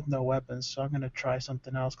weapons, so I'm gonna try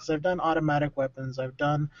something else, because I've done automatic weapons, I've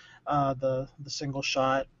done the single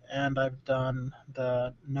shot, and I've done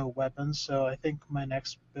the no weapons. So I think my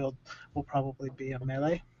next build will probably be a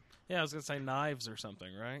melee. Yeah, I was gonna say knives or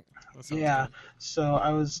something, right? Yeah. Good. So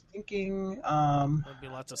I was thinking. There'd be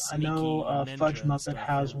lots of sneaky I know Fudge Muppet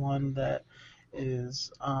has one that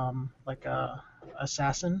is like a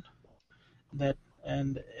assassin.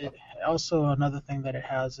 And it also, another thing that it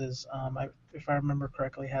has is if I remember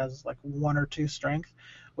correctly, has like 1 or 2 strength,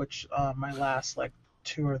 which my last like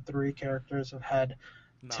 2 or 3 characters have had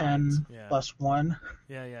 10 plus 1.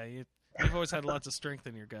 Yeah. You've always had lots of strength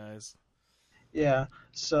in your guys. Yeah,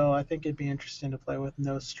 so I think it'd be interesting to play with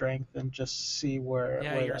no strength and just see where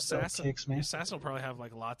your that build takes me. Your assassin will probably have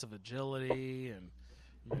like lots of agility and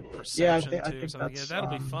perception I think too. Yeah, that'll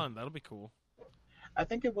be fun. That'll be cool. I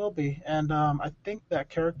think it will be, and I think that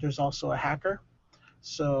character is also a hacker,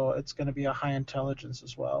 so it's going to be a high intelligence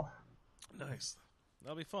as well. Nice,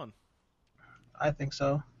 that'll be fun. I think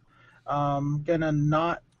so. I'm gonna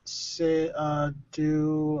not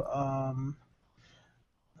do.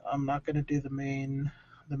 I'm not going to do the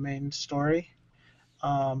main story,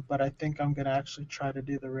 but I think I'm going to actually try to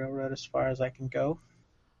do the railroad as far as I can go.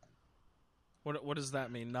 What does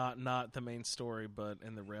that mean? Not the main story, but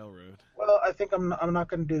in the railroad. Well, I think I'm not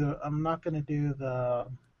going to do the.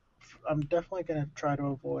 I'm definitely going to try to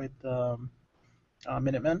avoid the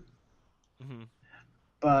Minutemen. Mm-hmm.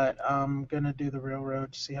 But I'm going to do the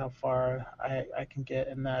railroad to see how far I can get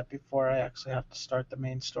in that before I actually have to start the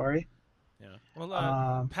main story. Yeah.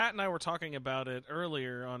 Well, Pat and I were talking about it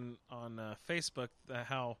earlier on Facebook.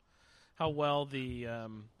 How well the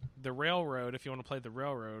railroad, if you want to play the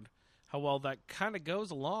railroad, how well that kind of goes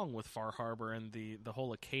along with Far Harbor and the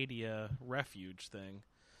whole Acadia refuge thing.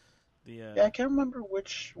 I can't remember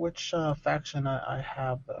which faction I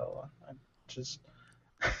have though.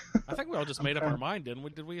 I think we all just made up our mind, didn't we?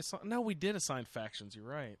 Did we? No, we did assign factions. You're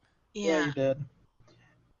right. Yeah, you did.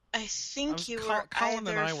 I think you were Colin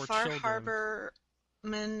either and I were Far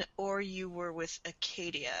Harborman or you were with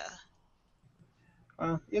Acadia.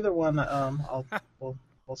 Either one, we'll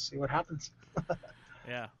see what happens.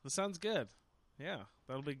 Yeah, that sounds good. Yeah,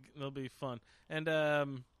 that'll be fun. And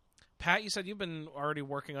Pat, you said you've been already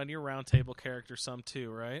working on your roundtable character some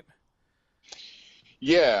too, right?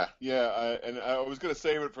 Yeah. I was going to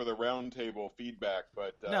save it for the roundtable feedback,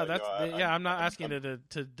 but no, I'm not asking you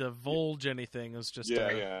to divulge anything. It was just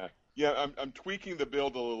I'm tweaking the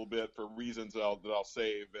build a little bit for reasons that I'll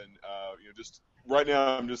save, and just right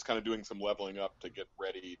now I'm just kind of doing some leveling up to get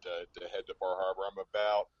ready to head to Bar Harbor. I'm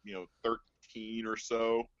about 13 or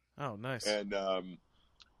so. Oh, nice. And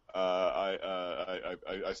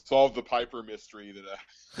I solved the Piper mystery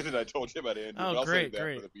that I told you about, Andrew. Oh, great.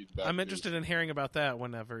 I'm interested in hearing about that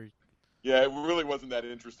whenever. Yeah, it really wasn't that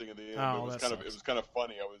interesting in the end. Oh, it was kind of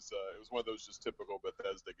funny. It was one of those just typical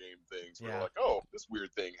Bethesda game things where you're like, oh, this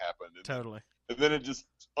weird thing happened. And totally. And then it just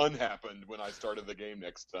unhappened when I started the game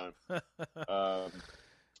next time.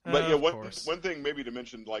 But yeah, one thing maybe to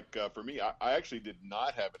mention, like for me, I actually did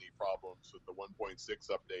not have any problems with the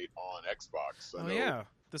 1.6 update on Xbox. I know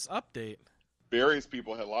this update. Various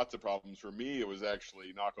people had lots of problems. For me, it was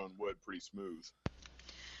actually, knock on wood, pretty smooth.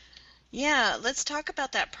 Yeah, let's talk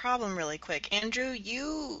about that problem really quick. Andrew,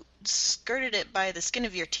 you skirted it by the skin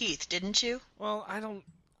of your teeth, didn't you? Well, I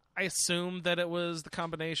assumed that it was the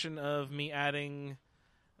combination of me adding,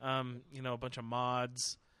 a bunch of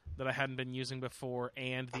mods that I hadn't been using before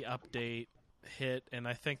and the update hit, and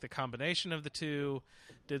I think the combination of the two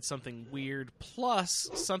did something weird, plus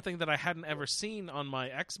something that I hadn't ever seen on my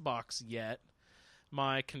Xbox yet.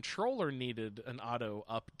 My controller needed an auto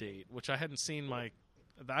update, which I hadn't seen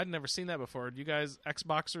I'd never seen that before. Had you guys,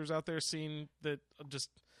 Xboxers out there, seen that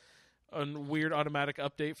just a weird automatic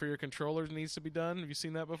update for your controller needs to be done? Have you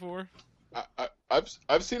seen that before?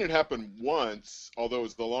 I've seen it happen once, although it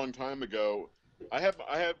was a long time ago. I have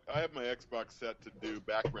my Xbox set to do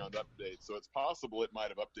background updates, so it's possible it might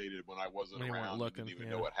have updated when I wasn't around and didn't even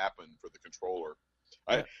know what happened for the controller.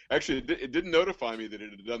 It didn't notify me that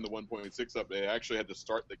it had done the 1.6 update. I actually had to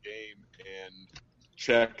start the game and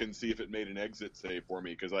check and see if it made an exit save for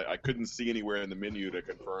me, because I couldn't see anywhere in the menu to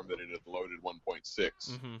confirm that it had loaded 1.6.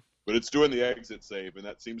 Mm-hmm. But it's doing the exit save, and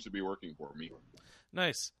that seems to be working for me.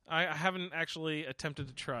 Nice. I haven't actually attempted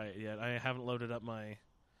to try it yet. I haven't loaded up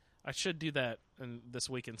I should do that this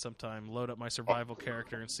weekend sometime, load up my survival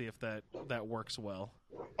character and see if that works well.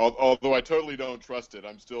 Although I totally don't trust it.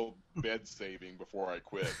 I'm still bed saving before I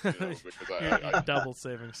quit. Because I double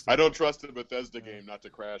saving stuff. I don't trust the Bethesda game not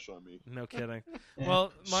to crash on me. No kidding. Yeah.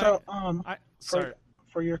 Well, sorry.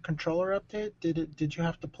 For your controller update, did you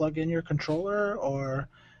have to plug in your controller or?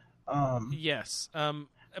 Yes.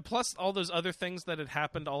 Plus, all those other things that had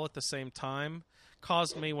happened all at the same time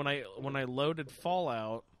caused me, when I loaded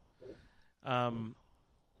Fallout,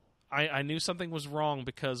 I knew something was wrong,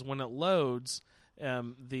 because when it loads,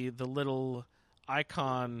 the little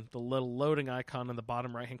icon, the little loading icon in the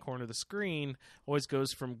bottom right hand corner of the screen always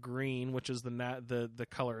goes from green, which is the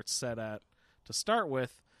color it's set at to start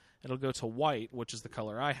with. It'll go to white, which is the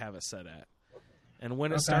color I have it set at. And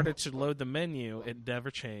when it started to load the menu, it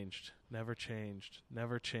never changed. And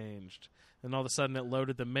all of a sudden it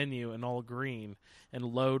loaded the menu in all green, and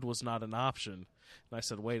load was not an option. And I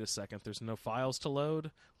said, wait a second, there's no files to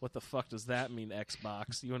load? What the fuck does that mean,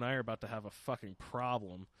 Xbox? You and I are about to have a fucking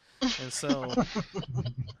problem. And so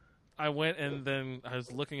I went, and then I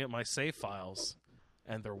was looking at my save files,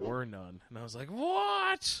 and there were none. And I was like,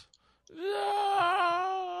 what?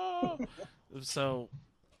 No! So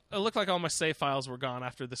it looked like all my save files were gone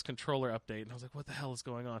after this controller update, and I was like, what the hell is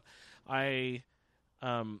going on? I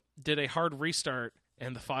did a hard restart,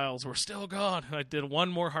 and the files were still gone. And I did one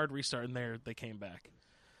more hard restart, and they came back.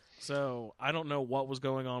 So I don't know what was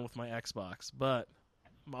going on with my Xbox, but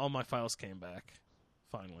all my files came back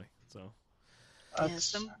finally. So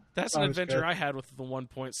that's an adventure I had with the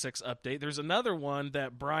 1.6 update. There's another one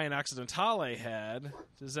that Brian Accidentale had.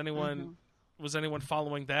 Was anyone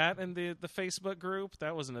following that in the Facebook group?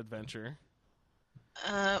 That was an adventure.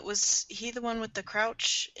 Was he the one with the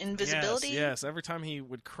crouch invisibility? Yes. Every time he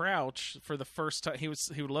would crouch for the first time, he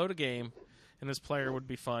would load a game, and his player would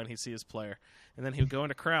be fine. He'd see his player, and then he would go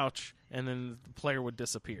into crouch, and then the player would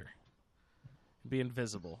disappear, be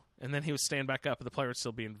invisible, and then he would stand back up, and the player would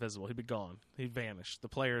still be invisible. He'd be gone. He'd vanish. The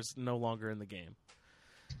player's no longer in the game.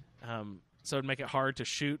 So it'd make it hard to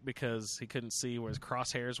shoot because he couldn't see where his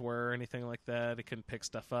crosshairs were or anything like that. He couldn't pick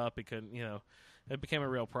stuff up. He couldn't, it became a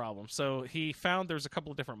real problem. So he found there's a couple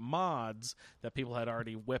of different mods that people had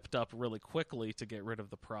already whipped up really quickly to get rid of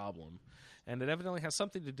the problem. And it evidently has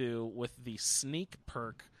something to do with the sneak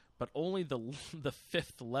perk, but only the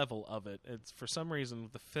 5th level of it. It's for some reason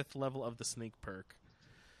the 5th level of the sneak perk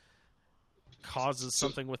causes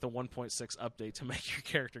something with a 1.6 update to make your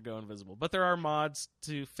character go invisible. But there are mods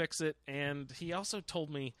to fix it, and he also told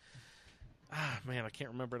me, man, I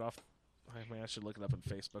can't remember it off. I should look it up on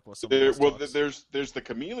Facebook. There's the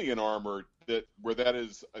chameleon armor where that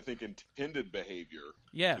is, I think, intended behavior.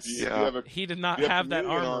 Yes, he did not have that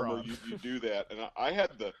armor on. You do that, and I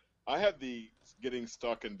had the getting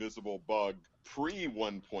stuck invisible bug pre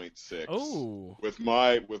 1.6. Oh, with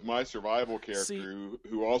my survival character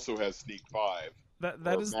who also has sneak 5.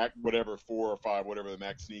 That is whatever 4 or 5, whatever the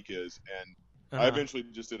max sneak is, and I eventually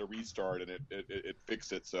just did a restart and it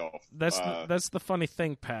fixed itself. That's the funny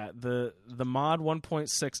thing, Pat. The mod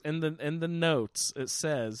 1.6 in the notes it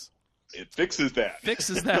says it fixes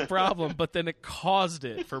that problem, but then it caused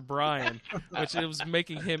it for Brian, which it was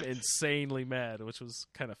making him insanely mad, which was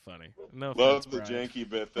kind of funny. No, love the janky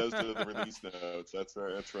bit. Those are the release notes. That's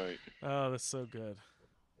right. That's right. Oh, that's so good.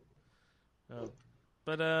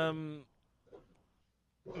 But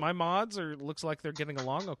my mods looks like they're getting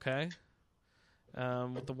along okay.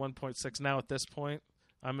 With the 1.6 now at this point,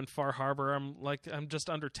 I'm in Far Harbor. I'm just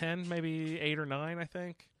under 10, maybe 8 or 9, I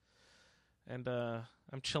think. And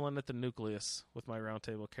I'm chilling at the nucleus with my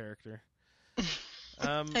roundtable character.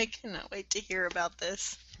 I cannot wait to hear about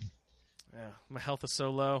this. Yeah, my health is so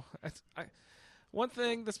low. One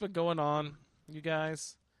thing that's been going on, you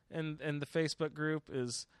guys, in the Facebook group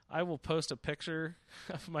is I will post a picture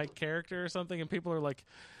of my character or something, and people are like,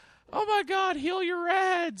 "Oh my God, heal your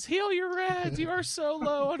rads! Heal your rads! You are so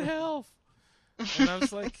low on health." And I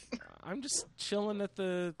was like, I'm just chilling at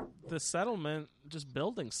the settlement, just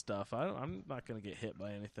building stuff. I'm not going to get hit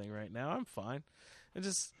by anything right now. I'm fine.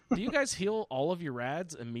 Do you guys heal all of your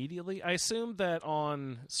rads immediately? I assume that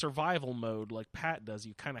on survival mode, like Pat does,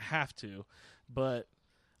 you kind of have to. But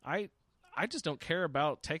I just don't care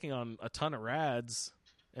about taking on a ton of rads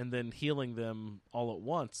and then healing them all at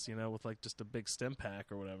once, with like just a big stim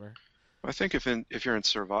pack or whatever. I think if you're in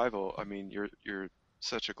survival, I mean, you're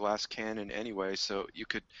such a glass cannon anyway, so you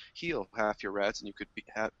could heal half your rads and you could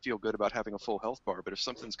feel good about having a full health bar. But if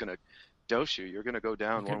something's going to dose you, you're going to go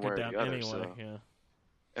down one way or the other. Anyway, so. Yeah.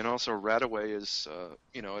 And also, Radaway is,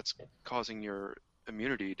 it's causing your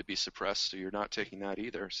immunity to be suppressed, so you're not taking that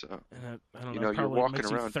either. So, I don't know, you're walking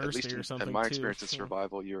around. At least in my experience in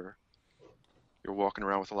survival, you're walking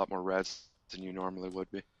around with a lot more rads than you normally would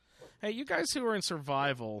be. Hey, you guys who are in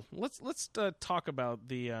survival, let's talk about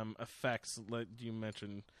the effects that you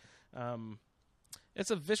mentioned. It's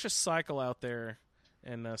a vicious cycle out there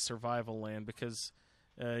in survival land because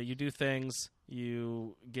you do things,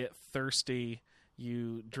 you get thirsty,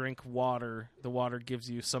 you drink water, the water gives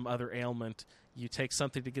you some other ailment, you take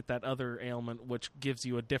something to get that other ailment, which gives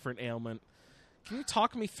you a different ailment. Can you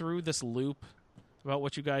talk me through this loop about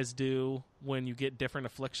what you guys do when you get different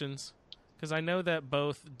afflictions? Because I know that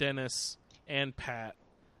both Dennis and Pat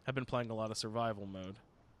have been playing a lot of survival mode.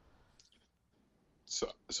 So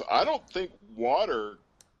I don't think water...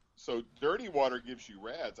 So dirty water gives you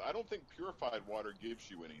rads. I don't think purified water gives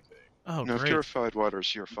you anything. Oh, no, great. Purified water,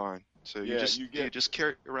 you're fine. So you just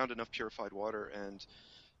carry around enough purified water, and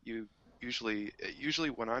you usually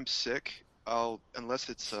when I'm sick, unless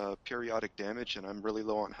it's periodic damage and I'm really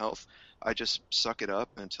low on health, I just suck it up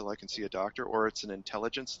until I can see a doctor, or it's an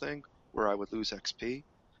intelligence thing where I would lose XP.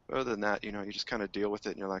 Other than that, you just kind of deal with it,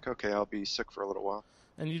 and you're like, okay, I'll be sick for a little while.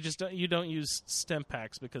 And you don't use stim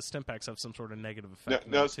packs because stim packs have some sort of negative effect.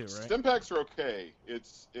 No, too, right? Stim packs are okay.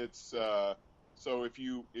 It's so if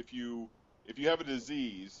you have a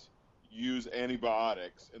disease, use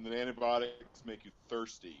antibiotics, and then antibiotics make you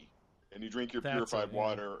thirsty, and you drink your purified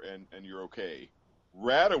water, and you're okay.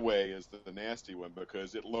 Radaway is the nasty one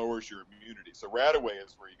because it lowers your immunity. So Radaway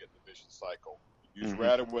is where you get the vicious cycle. You use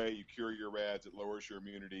Radaway, you cure your rads, it lowers your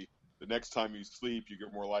immunity. The next time you sleep, you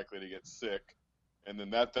get more likely to get sick, and then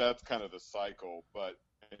that's kind of the cycle.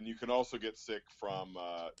 And you can also get sick from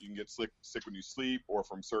sick when you sleep, or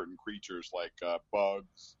from certain creatures like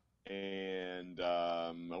bugs, and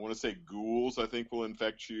I want to say ghouls, I think, will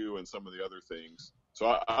infect you, and some of the other things. So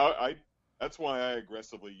I that's why I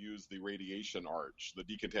aggressively use the radiation arch, the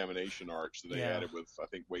decontamination arch that they added with, I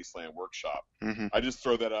think, Wasteland Workshop. Mm-hmm. I just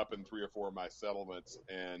throw that up in 3 or 4 of my settlements,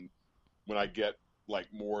 and when I get like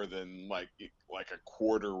more than like a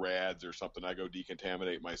quarter rads or something, I go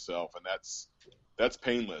decontaminate myself, and that's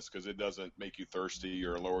painless because it doesn't make you thirsty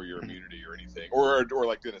or lower your immunity or anything. Or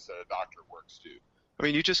like Dennis said, a doctor works too. I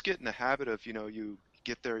mean, you just get in the habit of, you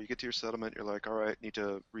get there, you get to your settlement, you're like, all right, need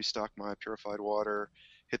to restock my purified water,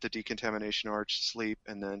 hit the decontamination arch, sleep,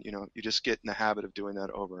 and then, you just get in the habit of doing that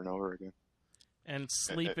over and over again. And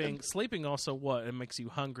sleeping also it makes you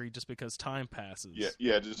hungry just because time passes.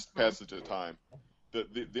 Yeah, just passes the time.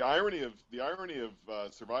 the irony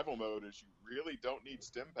of survival mode is you really don't need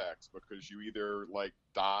stim packs because you either like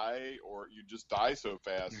die or you just die so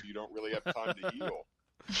fast you don't really have time to heal.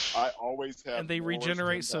 I always have, and they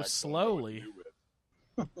regenerate so slowly.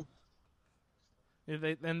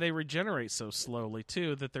 They regenerate so slowly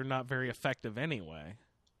too that they're not very effective anyway.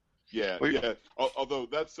 Yeah. Although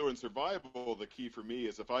that's so in survival, the key for me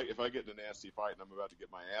is if I get in a nasty fight and I'm about to get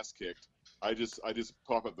my ass kicked, I just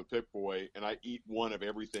pop up the Pip-Boy and I eat one of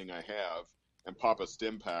everything I have and pop a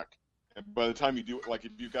stim pack. And by the time you do it, like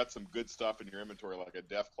if you've got some good stuff in your inventory, like a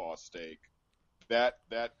Deathclaw steak, that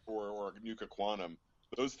or a Nuka Quantum,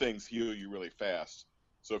 those things heal you really fast.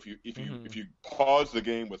 So if you pause the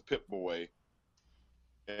game with Pip-Boy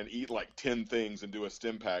and eat like 10 things and do a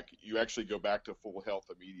stim pack, you actually go back to full health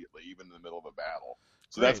immediately, even in the middle of a battle.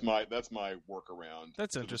 So that's my workaround.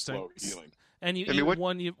 That's interesting. Slow healing. And you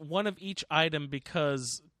eat one of each item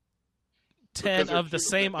because 10 of the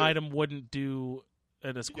same item wouldn't do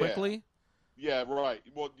it as quickly. Yeah, right.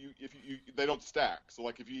 Well, they don't stack. So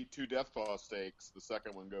like if you eat 2 Deathclaw steaks, the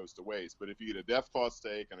second one goes to waste. But if you eat a Deathclaw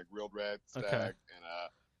steak and a grilled red stag and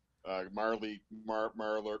a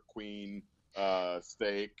Marler Queen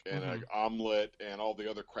steak and an omelet and all the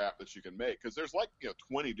other crap that you can make, because there's like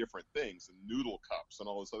 20 different things and noodle cups and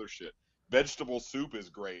all this other shit. Vegetable soup is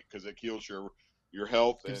great because it heals your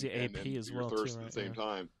health and your thirst at the same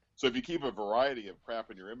time. So if you keep a variety of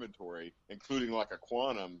crap in your inventory, including like a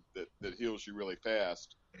Quantum that heals you really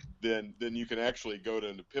fast, then you can actually go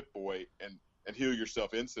to Pip-Boy and heal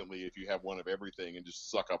yourself instantly if you have one of everything and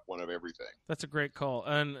just suck up one of everything. That's a great call.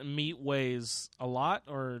 And meat weighs a lot,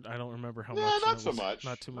 or I don't remember how much. Not so much.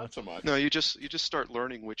 Not too much. No, you just start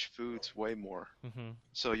learning which foods weigh more. Mm-hmm.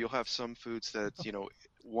 So you'll have some foods that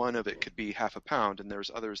one of it could be half a pound, and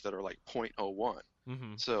there's others that are like 0.01.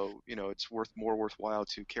 Mm-hmm. So it's more worthwhile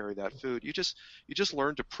to carry that food. You just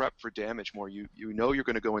learn to prep for damage more. You know you're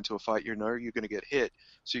going to go into a fight. You know you're going to get hit.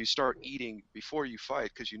 So you start eating before you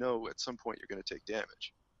fight because at some point you're going to take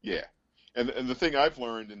damage. Yeah, and the thing I've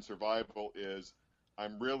learned in survival is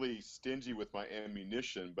I'm really stingy with my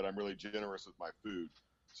ammunition, but I'm really generous with my food.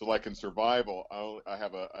 So like in survival, I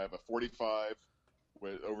have a 45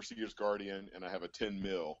 with Overseer's Guardian, and I have a 10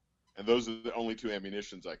 mil. And those are the only 2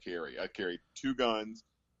 ammunitions I carry. I carry 2 guns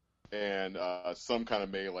and some kind of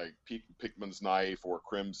melee, like Pikmin's knife or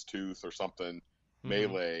Crim's tooth or something,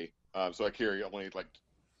 melee. So I carry only like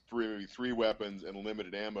 3 weapons and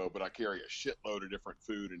limited ammo, but I carry a shitload of different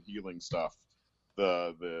food and healing stuff.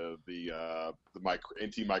 The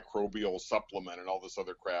antimicrobial supplement and all this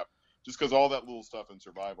other crap. Just because all that little stuff in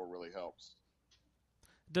survival really helps.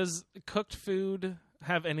 Does cooked food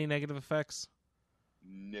have any negative effects?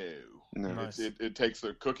 No. Nice. It takes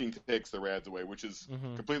cooking takes the rads away, which is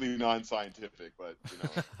completely non-scientific, but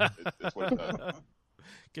it's what it does.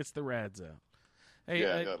 Gets the rads out.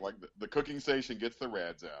 Hey, like the cooking station gets the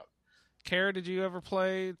rads out. Kara, did you ever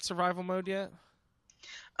play survival mode yet?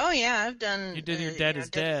 Oh yeah, I've done. You did your Dead is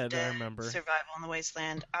Dead, I remember. Survival in the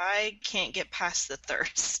Wasteland. I can't get past the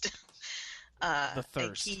thirst. The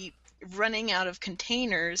thirst. I keep running out of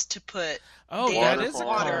containers to put that is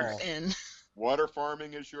water in. Water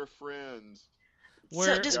farming is your friend.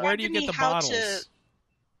 Where do you get the bottles?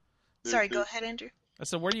 Sorry, go ahead, Andrew.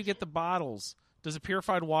 So where do you get the bottles? Does the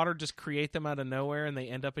purified water just create them out of nowhere and they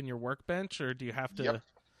end up in your workbench, or do you have to? Yep.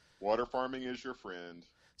 Water farming is your friend.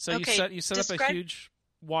 So you set up a huge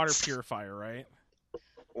water purifier, right?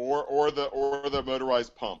 Or the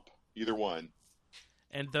motorized pump, either one.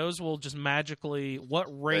 And those will just magically. What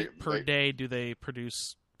rate per day do they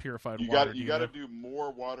produce purified water? You got to do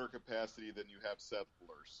more water capacity than you have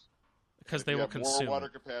settlers. Because they will consume more water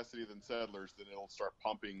capacity than settlers, then it'll start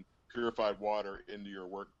pumping purified water into your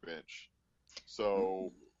workbench.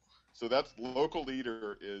 So that's local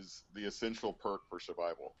leader is the essential perk for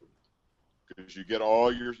survival. Because you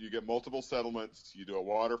get multiple settlements, you do a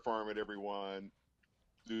water farm at every one,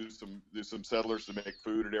 do some settlers to make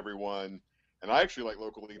food at every one. And I actually like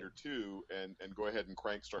local leader too, and go ahead and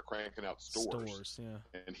start cranking out stores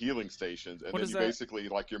and healing stations, and then you basically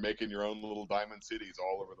you're making your own little diamond cities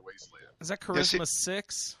all over the wasteland. Is that Charisma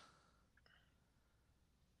 6?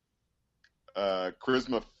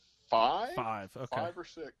 Charisma 5? 5, okay. 5 or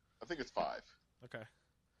 6? I think it's 5. Okay.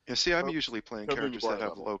 Yeah, see, I'm usually playing characters that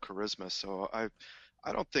have low charisma, so I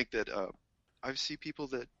don't think that I see people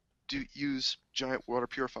that do use giant water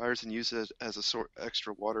purifiers and use it as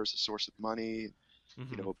extra water as a source of money.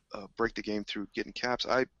 Break the game through getting caps.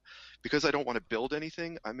 Because I don't want to build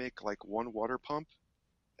anything, I make like one water pump,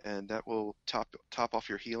 and that will top off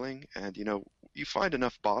your healing. And you find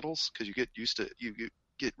enough bottles because you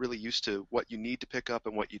get really used to what you need to pick up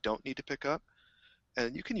and what you don't need to pick up.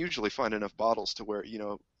 And you can usually find enough bottles to where,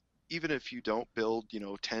 even if you don't build,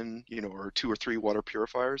 10, or 2 or 3 water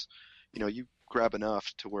purifiers, you grab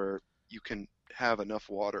enough to where you can have enough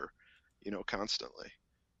water, constantly.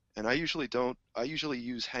 And I usually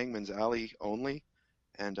use Hangman's Alley only,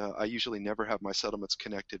 and I usually never have my settlements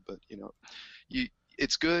connected. But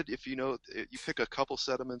it's good if you pick a couple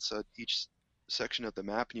settlements at each section of the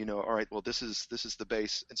map, and all right, well, this is the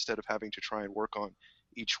base, instead of having to try and work on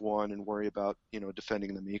each one and worry about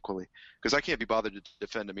defending them equally, because I can't be bothered to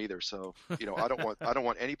defend them either. So I don't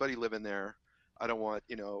want anybody living there. I don't want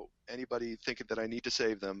anybody thinking that I need to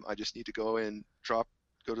save them. I just need to go in, go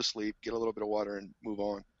to sleep, get a little bit of water, and move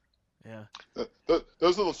on. Yeah.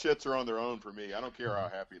 Those little shits are on their own for me. I don't care how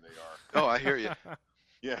happy they are. Oh, I hear you.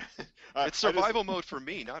 Yeah. It's survival mode for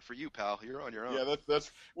me, not for you, pal. You're on your own. Yeah,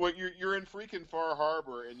 that's well, you're in freaking Far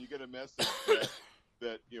Harbor, and you get a message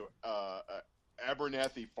that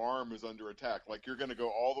Abernathy Farm is under attack. Like, you're going to go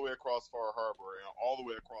all the way across Far Harbor and all the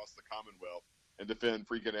way across the Commonwealth and defend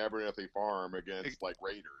freaking Abernathy Farm against like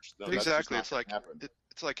raiders. No, exactly. It's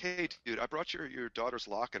like, hey, dude, I brought your daughter's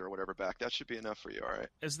locket or whatever back. That should be enough for you, all right?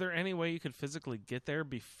 Is there any way you could physically get there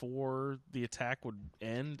before the attack would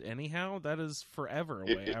end? Anyhow, that is forever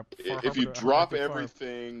away. If you drop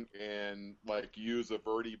everything and like use a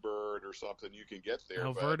vertibird or something, you can get there.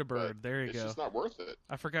 Oh, vertibird, there you go. It's just not worth it.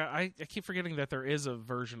 I forgot. I keep forgetting that there is a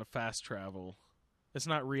version of fast travel. It's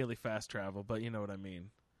not really fast travel, but you know what I mean.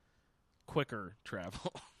 Quicker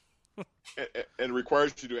travel. and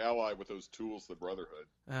requires you to ally with those tools, the Brotherhood.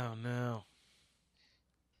 Oh no!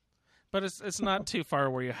 But it's not too far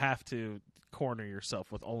where you have to corner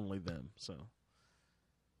yourself with only them. So,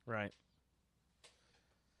 right.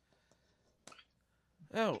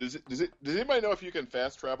 Oh, does anybody know if you can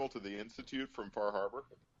fast travel to the Institute from Far Harbor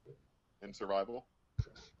in survival?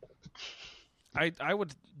 I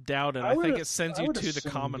would doubt it. I think it sends you to the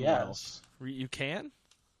Commonwealth. Yes. You can?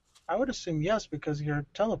 I would assume yes, because you're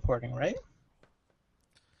teleporting, right?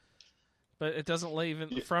 But it doesn't let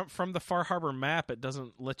even from the Far Harbor map. It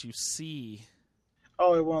doesn't let you see.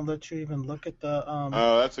 Oh, it won't let you even look at the.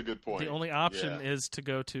 Oh, that's a good point. The only option is to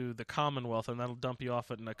go to the Commonwealth, and that'll dump you off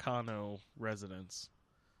at Nakano residence.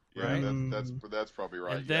 Yeah, right? That's probably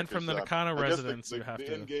right. And then from the Nakano residence, you have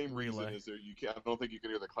to in-game relay. Is I don't think you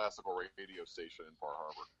can hear the classical radio station in Far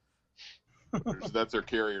Harbor. That's their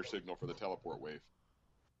carrier signal for the teleport wave.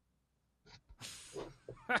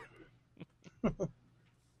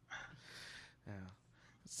 Yeah.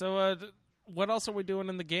 So, what else are we doing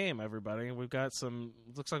in the game, everybody? Looks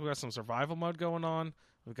like we got some survival mode going on.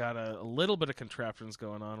 We've got a little bit of contraptions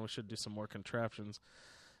going on. We should do some more contraptions.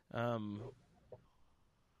 Kara,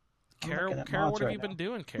 what have you been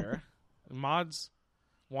doing, Kara? Mods.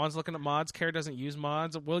 Juan's looking at mods. Kara doesn't use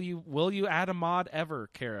mods. Will you add a mod ever,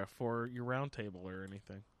 Kara, for your roundtable or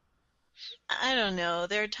anything? I don't know.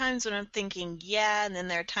 There are times when I'm thinking, yeah, and then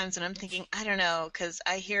there are times when I'm thinking, I don't know, because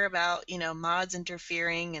I hear about, mods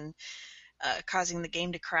interfering and causing the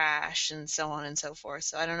game to crash and so on and so forth.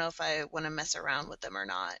 So I don't know if I want to mess around with them or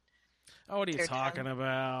not. Oh, what are you talking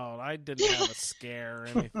about? I didn't have a scare or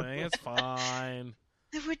anything. It's fine.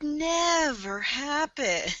 That would never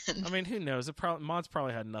happen. I mean, who knows? Mods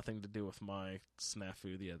probably had nothing to do with my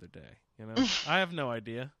snafu the other day. I have no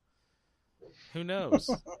idea. Who knows?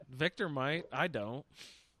 Victor might. I don't.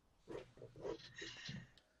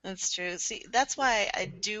 That's true. See, that's why I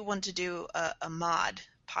do want to do a mod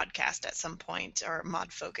podcast at some point, or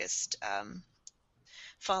mod-focused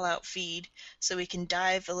Fallout feed, so we can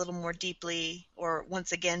dive a little more deeply, or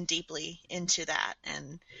once again deeply, into that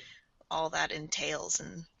and all that entails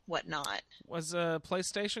and whatnot. Was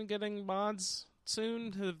PlayStation getting mods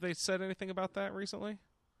soon? Have they said anything about that recently?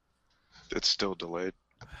 It's still delayed.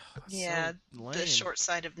 Yeah, so the short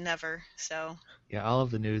side of never. So yeah, all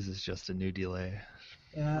of the news is just a new delay.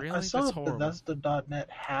 Yeah, really? I saw Bethesda.net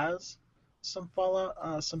has some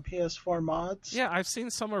Fallout, some PS4 mods. Yeah, I've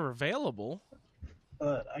seen some are available.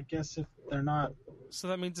 But I guess if they're not, so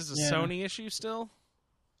that means it's a Sony issue still.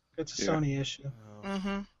 It's a Sony issue. Oh.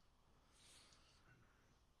 Mm-hmm.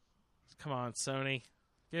 Come on, Sony,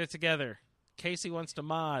 get it together. Casey wants to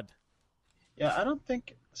mod. Yeah, I don't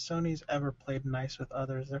think Sony's ever played nice with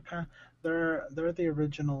others. They're the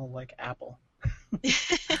original like Apple.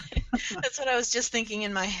 That's what I was just thinking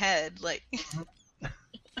in my head, like.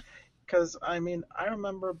 Because I mean, I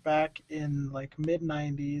remember back in like mid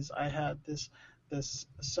 '90s, I had this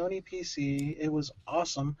Sony PC. It was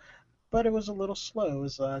awesome, but it was a little slow. It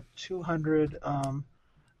was a 200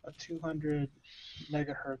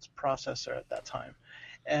 megahertz processor at that time.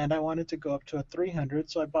 And I wanted to go up to a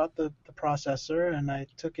 300, so I bought the processor and I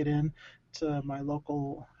took it in to my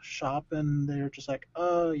local shop, and they're just like,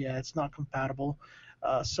 oh yeah, it's not compatible.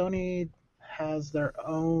 Sony has their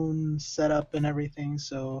own setup and everything,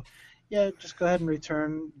 so yeah, just go ahead and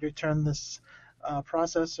return this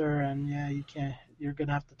processor, and yeah, you're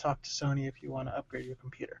gonna have to talk to Sony if you want to upgrade your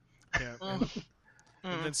computer. Yeah.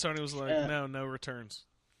 And then Sony was like, no returns.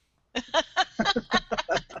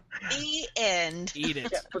 The end. Eat it.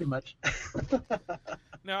 Yeah, pretty much.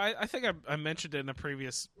 No, I think I mentioned it in a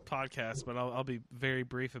previous podcast, but I'll be very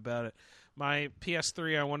brief about it. My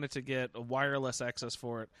PS3, I wanted to get a wireless access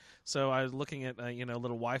for it, so I was looking at little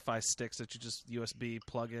Wi-Fi sticks that you just USB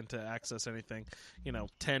plug in to access anything.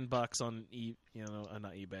 $10 on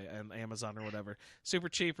not eBay, and Amazon or whatever. Super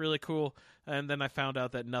cheap, really cool. And then I found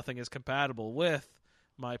out that nothing is compatible with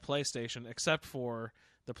my PlayStation except for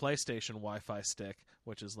the PlayStation Wi-Fi stick,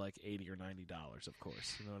 which is like $80 or $90, of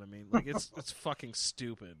course. You know what I mean? Like it's fucking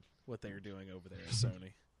stupid what they are doing over there at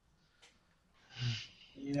Sony.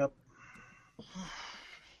 Yep.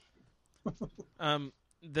 I'm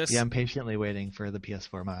patiently waiting for the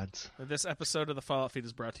PS4 mods. This episode of the Fallout Feed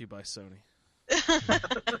is brought to you by Sony.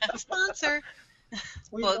 Sponsor.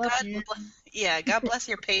 God bless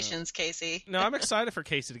your patience, Casey. No, I'm excited for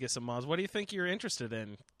Casey to get some mods. What do you think you're interested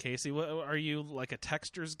in, Casey? Are you like a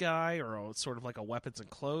textures guy, or sort of like a weapons and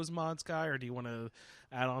clothes mods guy, or do you want to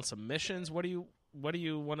add on some missions? What do you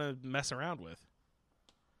want to mess around with?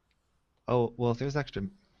 Oh, well, if there's extra...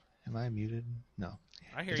 Am I muted? No.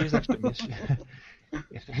 I hear if you. There's extra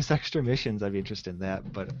if there's extra missions, I'd be interested in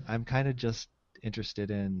that, but I'm kind of just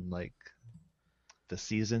interested in, like, the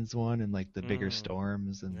seasons one and, like, the bigger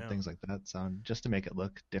storms and things like that, just to make it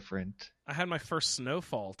look different. I had my first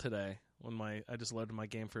snowfall today when I just loaded my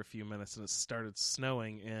game for a few minutes, and it started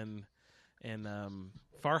snowing in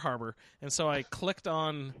Far Harbor, and so I clicked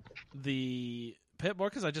on the Pip-Boy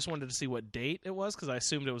because I just wanted to see what date it was, because I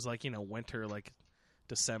assumed it was like winter, like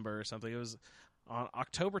December or something. It was on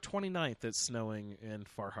October 29th. It's snowing in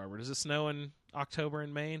Far Harbor. Does it snow in October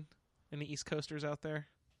in Maine? Any East Coasters out there?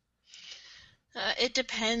 It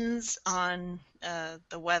depends on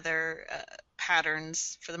the weather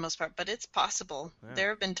patterns for the most part, but it's possible. Yeah. There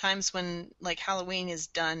have been times when, like, Halloween is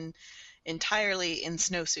done entirely in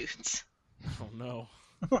snowsuits. Oh, no.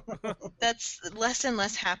 That's less and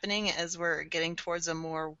less happening as we're getting towards a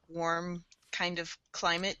more warm kind of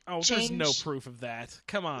climate change. There's no proof of that.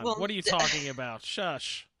 Come on. Well, what are you talking about?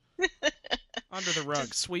 Shush. Under the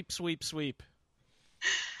rug. Sweep, sweep, sweep.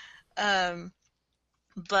 But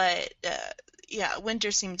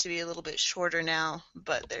winter seems to be a little bit shorter now,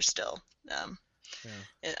 but they're still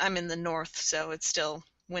I'm in the north, so it's still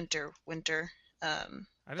winter. I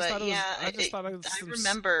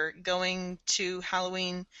remember going to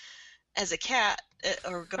Halloween as a cat,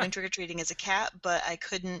 or going trick-or-treating as a cat, but I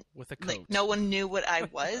couldn't, with a coat. Like, no one knew what I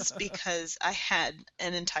was because I had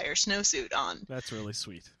an entire snowsuit on. That's really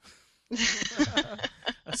sweet.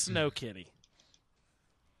 A snow kitty.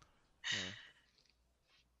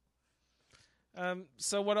 Yeah.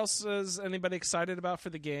 So what else is anybody excited about for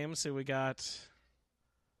the game? So we got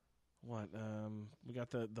what? We got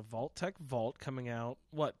the Vault-Tec Vault coming out,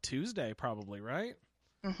 Tuesday probably, right?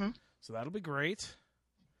 Mm-hmm. So that'll be great.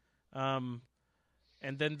 And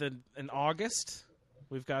then in August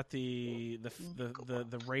we've got the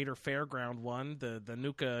Raider Fairground one, the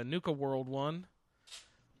Nuka World one.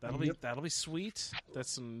 That'll be sweet.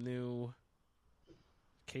 That's some new.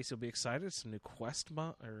 Casey will be excited. Some new quest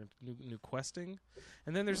or new questing,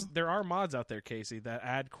 and then there are mods out there, Casey, that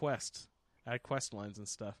add quest lines and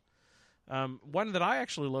stuff. One that I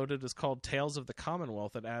actually loaded is called Tales of the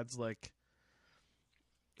Commonwealth. It adds like,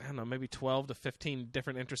 I don't know, maybe 12 to 15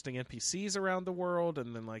 different interesting NPCs around the world,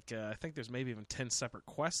 and then like I think there's maybe even 10 separate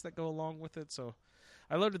quests that go along with it. So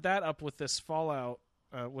I loaded that up with this Fallout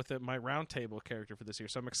my roundtable character for this year.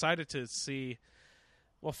 So I'm excited to see.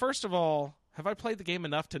 Well, first of all, have I played the game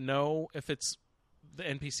enough to know if it's the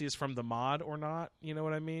NPCs from the mod or not? You know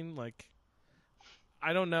what I mean? Like,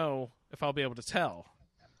 I don't know if I'll be able to tell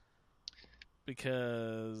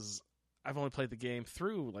because I've only played the game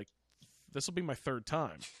through, like, this will be my third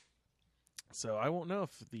time. So I won't know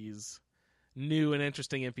if these new and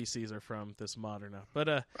interesting NPCs are from this mod or not.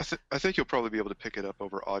 But I think you'll probably be able to pick it up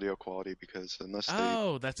over audio quality, because unless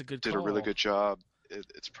they that's a good did call. a really good job,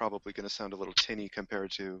 it's probably going to sound a little tinny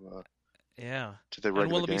compared to to the regular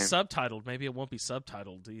and will it game. be subtitled? Maybe it won't be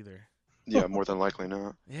subtitled either. Yeah, more than likely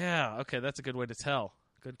not. Yeah, okay, that's a good way to tell.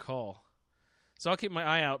 Good call. So I'll keep my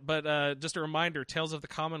eye out. But just a reminder, Tales of the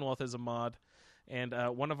Commonwealth is a mod, and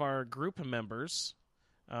one of our group members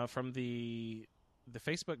from the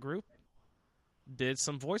Facebook group did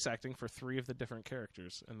some voice acting for 3 of the different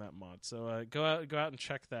characters in that mod. So go out and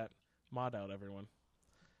check that Mod out, everyone.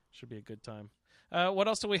 Should be a good time. What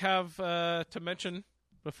else do we have to mention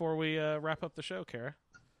before we wrap up the show, Kara?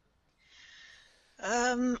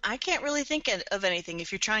 I can't really think of anything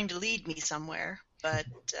if you're trying to lead me somewhere, but...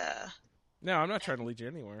 No, I'm not trying to lead you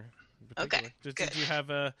anywhere. Okay, Did good. you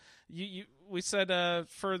have we said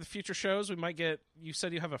for the future shows we might get, you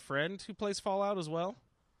said you have a friend who plays Fallout as well?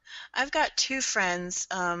 I've got two friends.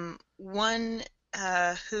 One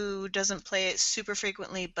who doesn't play it super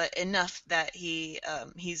frequently, but enough that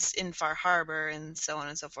he's in Far Harbor and so on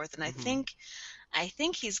and so forth. And I think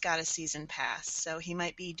he's got a season pass, so he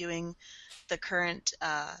might be doing the current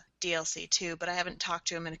DLC too. But I haven't talked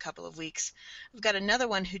to him in a couple of weeks. I've got another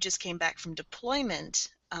one who just came back from deployment,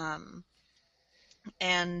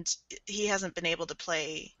 and he hasn't been able to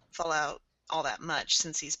play Fallout all that much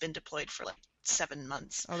since he's been deployed for like 7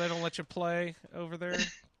 months. Oh, they don't let you play over there?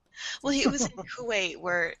 Well, he was in Kuwait,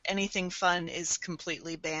 where anything fun is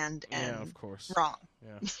completely banned and of course. wrong.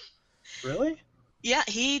 Yeah. Really? Yeah,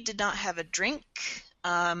 he did not have a drink.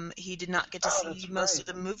 He did not get to see most of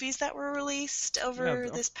the movies that were released over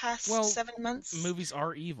this past 7 months. Movies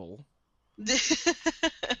are evil.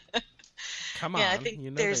 Come on. Yeah, I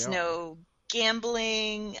think there's no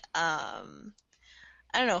gambling.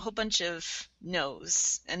 I don't know, a whole bunch of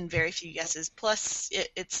no's and very few yeses. Plus,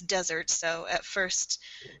 it's desert, so at first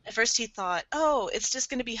he thought, oh, it's just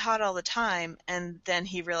going to be hot all the time, and then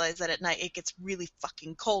he realized that at night it gets really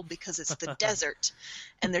fucking cold because it's the desert,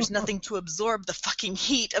 and there's nothing to absorb the fucking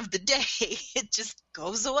heat of the day. It just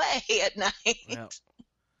goes away at night. Yeah.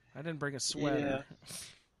 I didn't bring a sweater.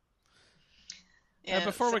 Yeah,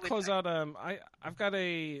 before we close out, I've got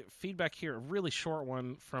a feedback here, a really short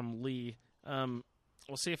one from Lee.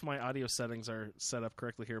 We'll see if my audio settings are set up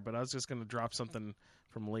correctly here, but I was just going to drop something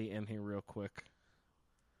from Lee in here real quick.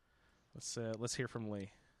 Let's hear from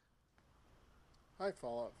Lee. Hi,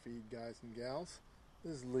 Fallout Feed guys and gals.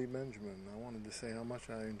 This is Lee Benjamin. I wanted to say how much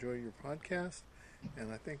I enjoy your podcast,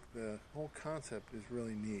 and I think the whole concept is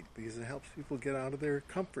really neat because it helps people get out of their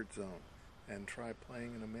comfort zone and try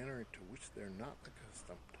playing in a manner to which they're not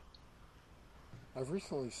accustomed. I've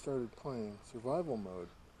recently started playing survival mode.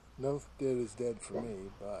 No Dead is Dead for me,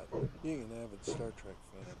 but being an avid Star Trek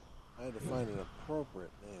fan, I had to find an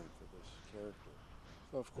appropriate name for this character.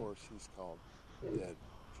 So of course he's called Dead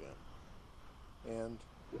Jim. And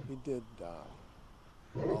he did die.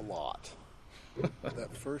 A lot.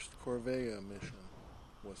 That first Corvega mission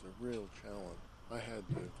was a real challenge. I had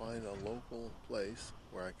to find a local place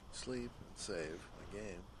where I could sleep and save a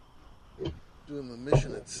game. Doing the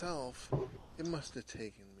mission itself, it must have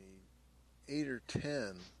taken me 8 or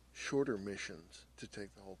 10 shorter missions to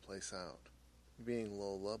take the whole place out. Being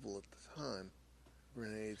low level at the time,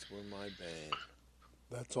 grenades were my bane.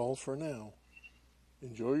 That's all for now.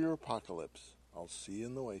 Enjoy your apocalypse. I'll see you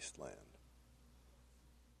in the wasteland.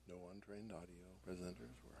 No untrained audio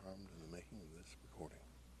presenters were harmed in the making of this recording.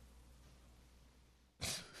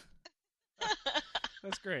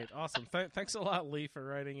 That's great. Awesome. Thanks a lot, Lee, for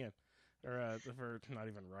writing in. Or for not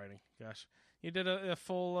even writing. Gosh. You did a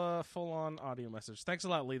full-on audio message. Thanks a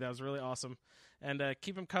lot, Lee. That was really awesome. And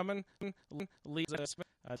keep them coming. Lee,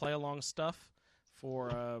 play-along stuff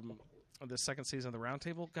for the second season of the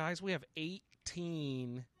Roundtable. Guys, we have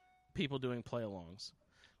 18 people doing play-alongs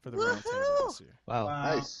for the Roundtable this year. Wow.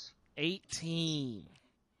 Nice. 18.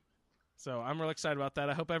 So I'm really excited about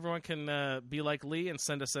that. I hope everyone can be like Lee and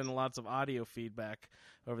send us in lots of audio feedback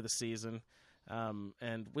over the season.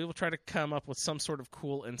 And we will try to come up with some sort of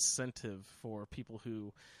cool incentive for people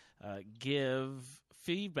who give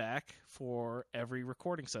feedback for every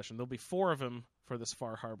recording session. There'll be 4 of them for this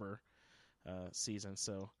Far Harbor season.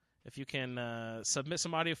 So if you can submit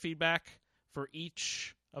some audio feedback for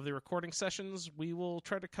each of the recording sessions, we will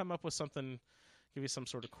try to come up with something, give you some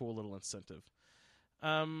sort of cool little incentive.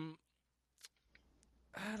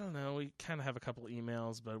 I don't know. We kind of have a couple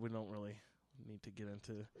emails, but we don't really need to get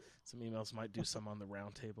into some emails. Might do some on the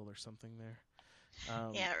Roundtable or something there.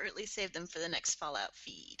 Yeah, or at least save them for the next Fallout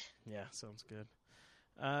feed. Yeah, sounds good.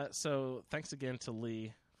 So thanks again to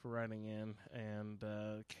Lee for writing in. And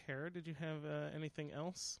Kara, did you have anything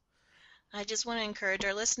else? I just want to encourage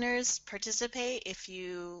our listeners, participate. If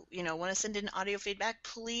you want to send in audio feedback,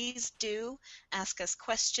 please do. Ask us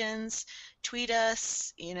questions, tweet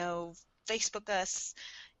us, Facebook us,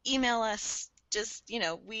 email us. Just,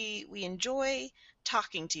 we enjoy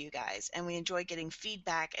talking to you guys, and we enjoy getting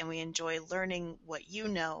feedback, and we enjoy learning what you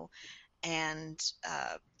know, and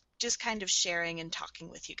just kind of sharing and talking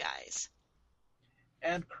with you guys.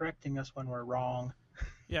 And correcting us when we're wrong.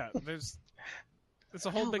 Yeah, it's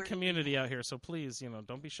a whole big community out here, so please,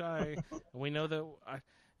 don't be shy. We know that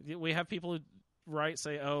we have people who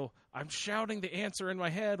say, "Oh, I'm shouting the answer in my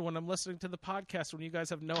head when I'm listening to the podcast when you guys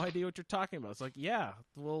have no idea what you're talking about." It's like, yeah,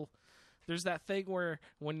 well, there's that thing where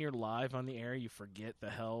when you're live on the air, you forget the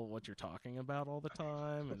hell what you're talking about all the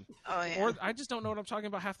time, and or I just don't know what I'm talking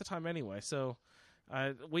about half the time anyway. So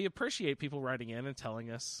we appreciate people writing in and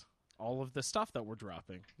telling us all of the stuff that we're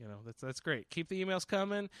dropping. You know, that's great. Keep the emails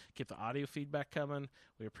coming. Keep the audio feedback coming.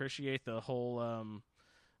 We appreciate the whole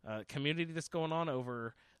community that's going on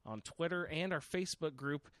over on Twitter and our Facebook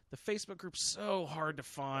group. The Facebook group's so hard to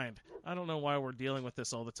find. I don't know why we're dealing with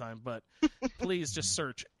this all the time, but please just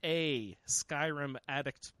search a Skyrim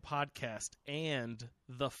Addict podcast and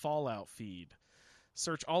the Fallout feed.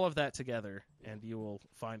 Search all of that together, and you will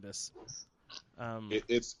find us.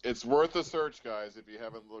 It's worth a search, guys, if you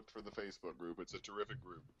haven't looked for the Facebook group. It's a terrific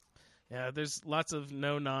group. Yeah, there's lots of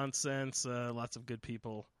no nonsense, lots of good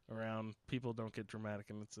people around. People don't get dramatic,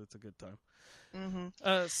 and it's a good time. Mm-hmm.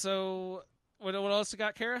 So what else you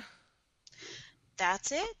got, Kara?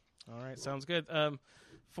 That's it. All right, sounds good.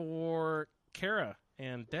 For Kara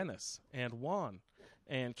and Dennis and Juan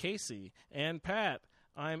and Casey and Pat,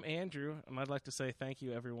 I'm Andrew, and I'd like to say thank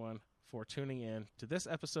you, everyone, for tuning in to this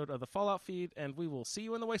episode of the Fallout Feed, and we will see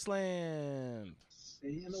you in the Wasteland. See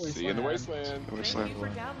you in the Wasteland. Thank you for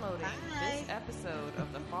downloading this episode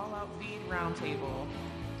of the Fallout Feed Roundtable.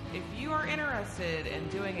 If you are interested in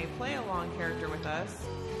doing a play-along character with us,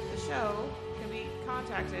 the show can be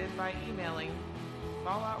contacted by emailing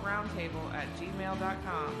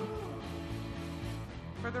falloutroundtable@gmail.com.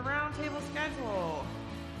 For the Roundtable schedule,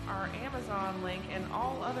 our Amazon link, and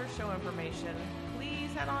all other show information,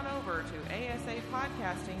 please head on over to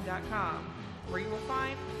asapodcasting.com, where you will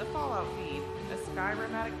find the Fallout Feed, the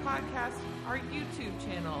Skyrim Addict podcast, our YouTube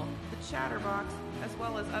channel, the Chatterbox, as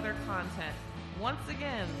well as other content. Once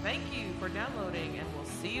again, thank you for downloading, and we'll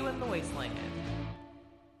see you in the Wasteland.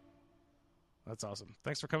 That's awesome.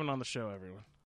 Thanks for coming on the show, everyone.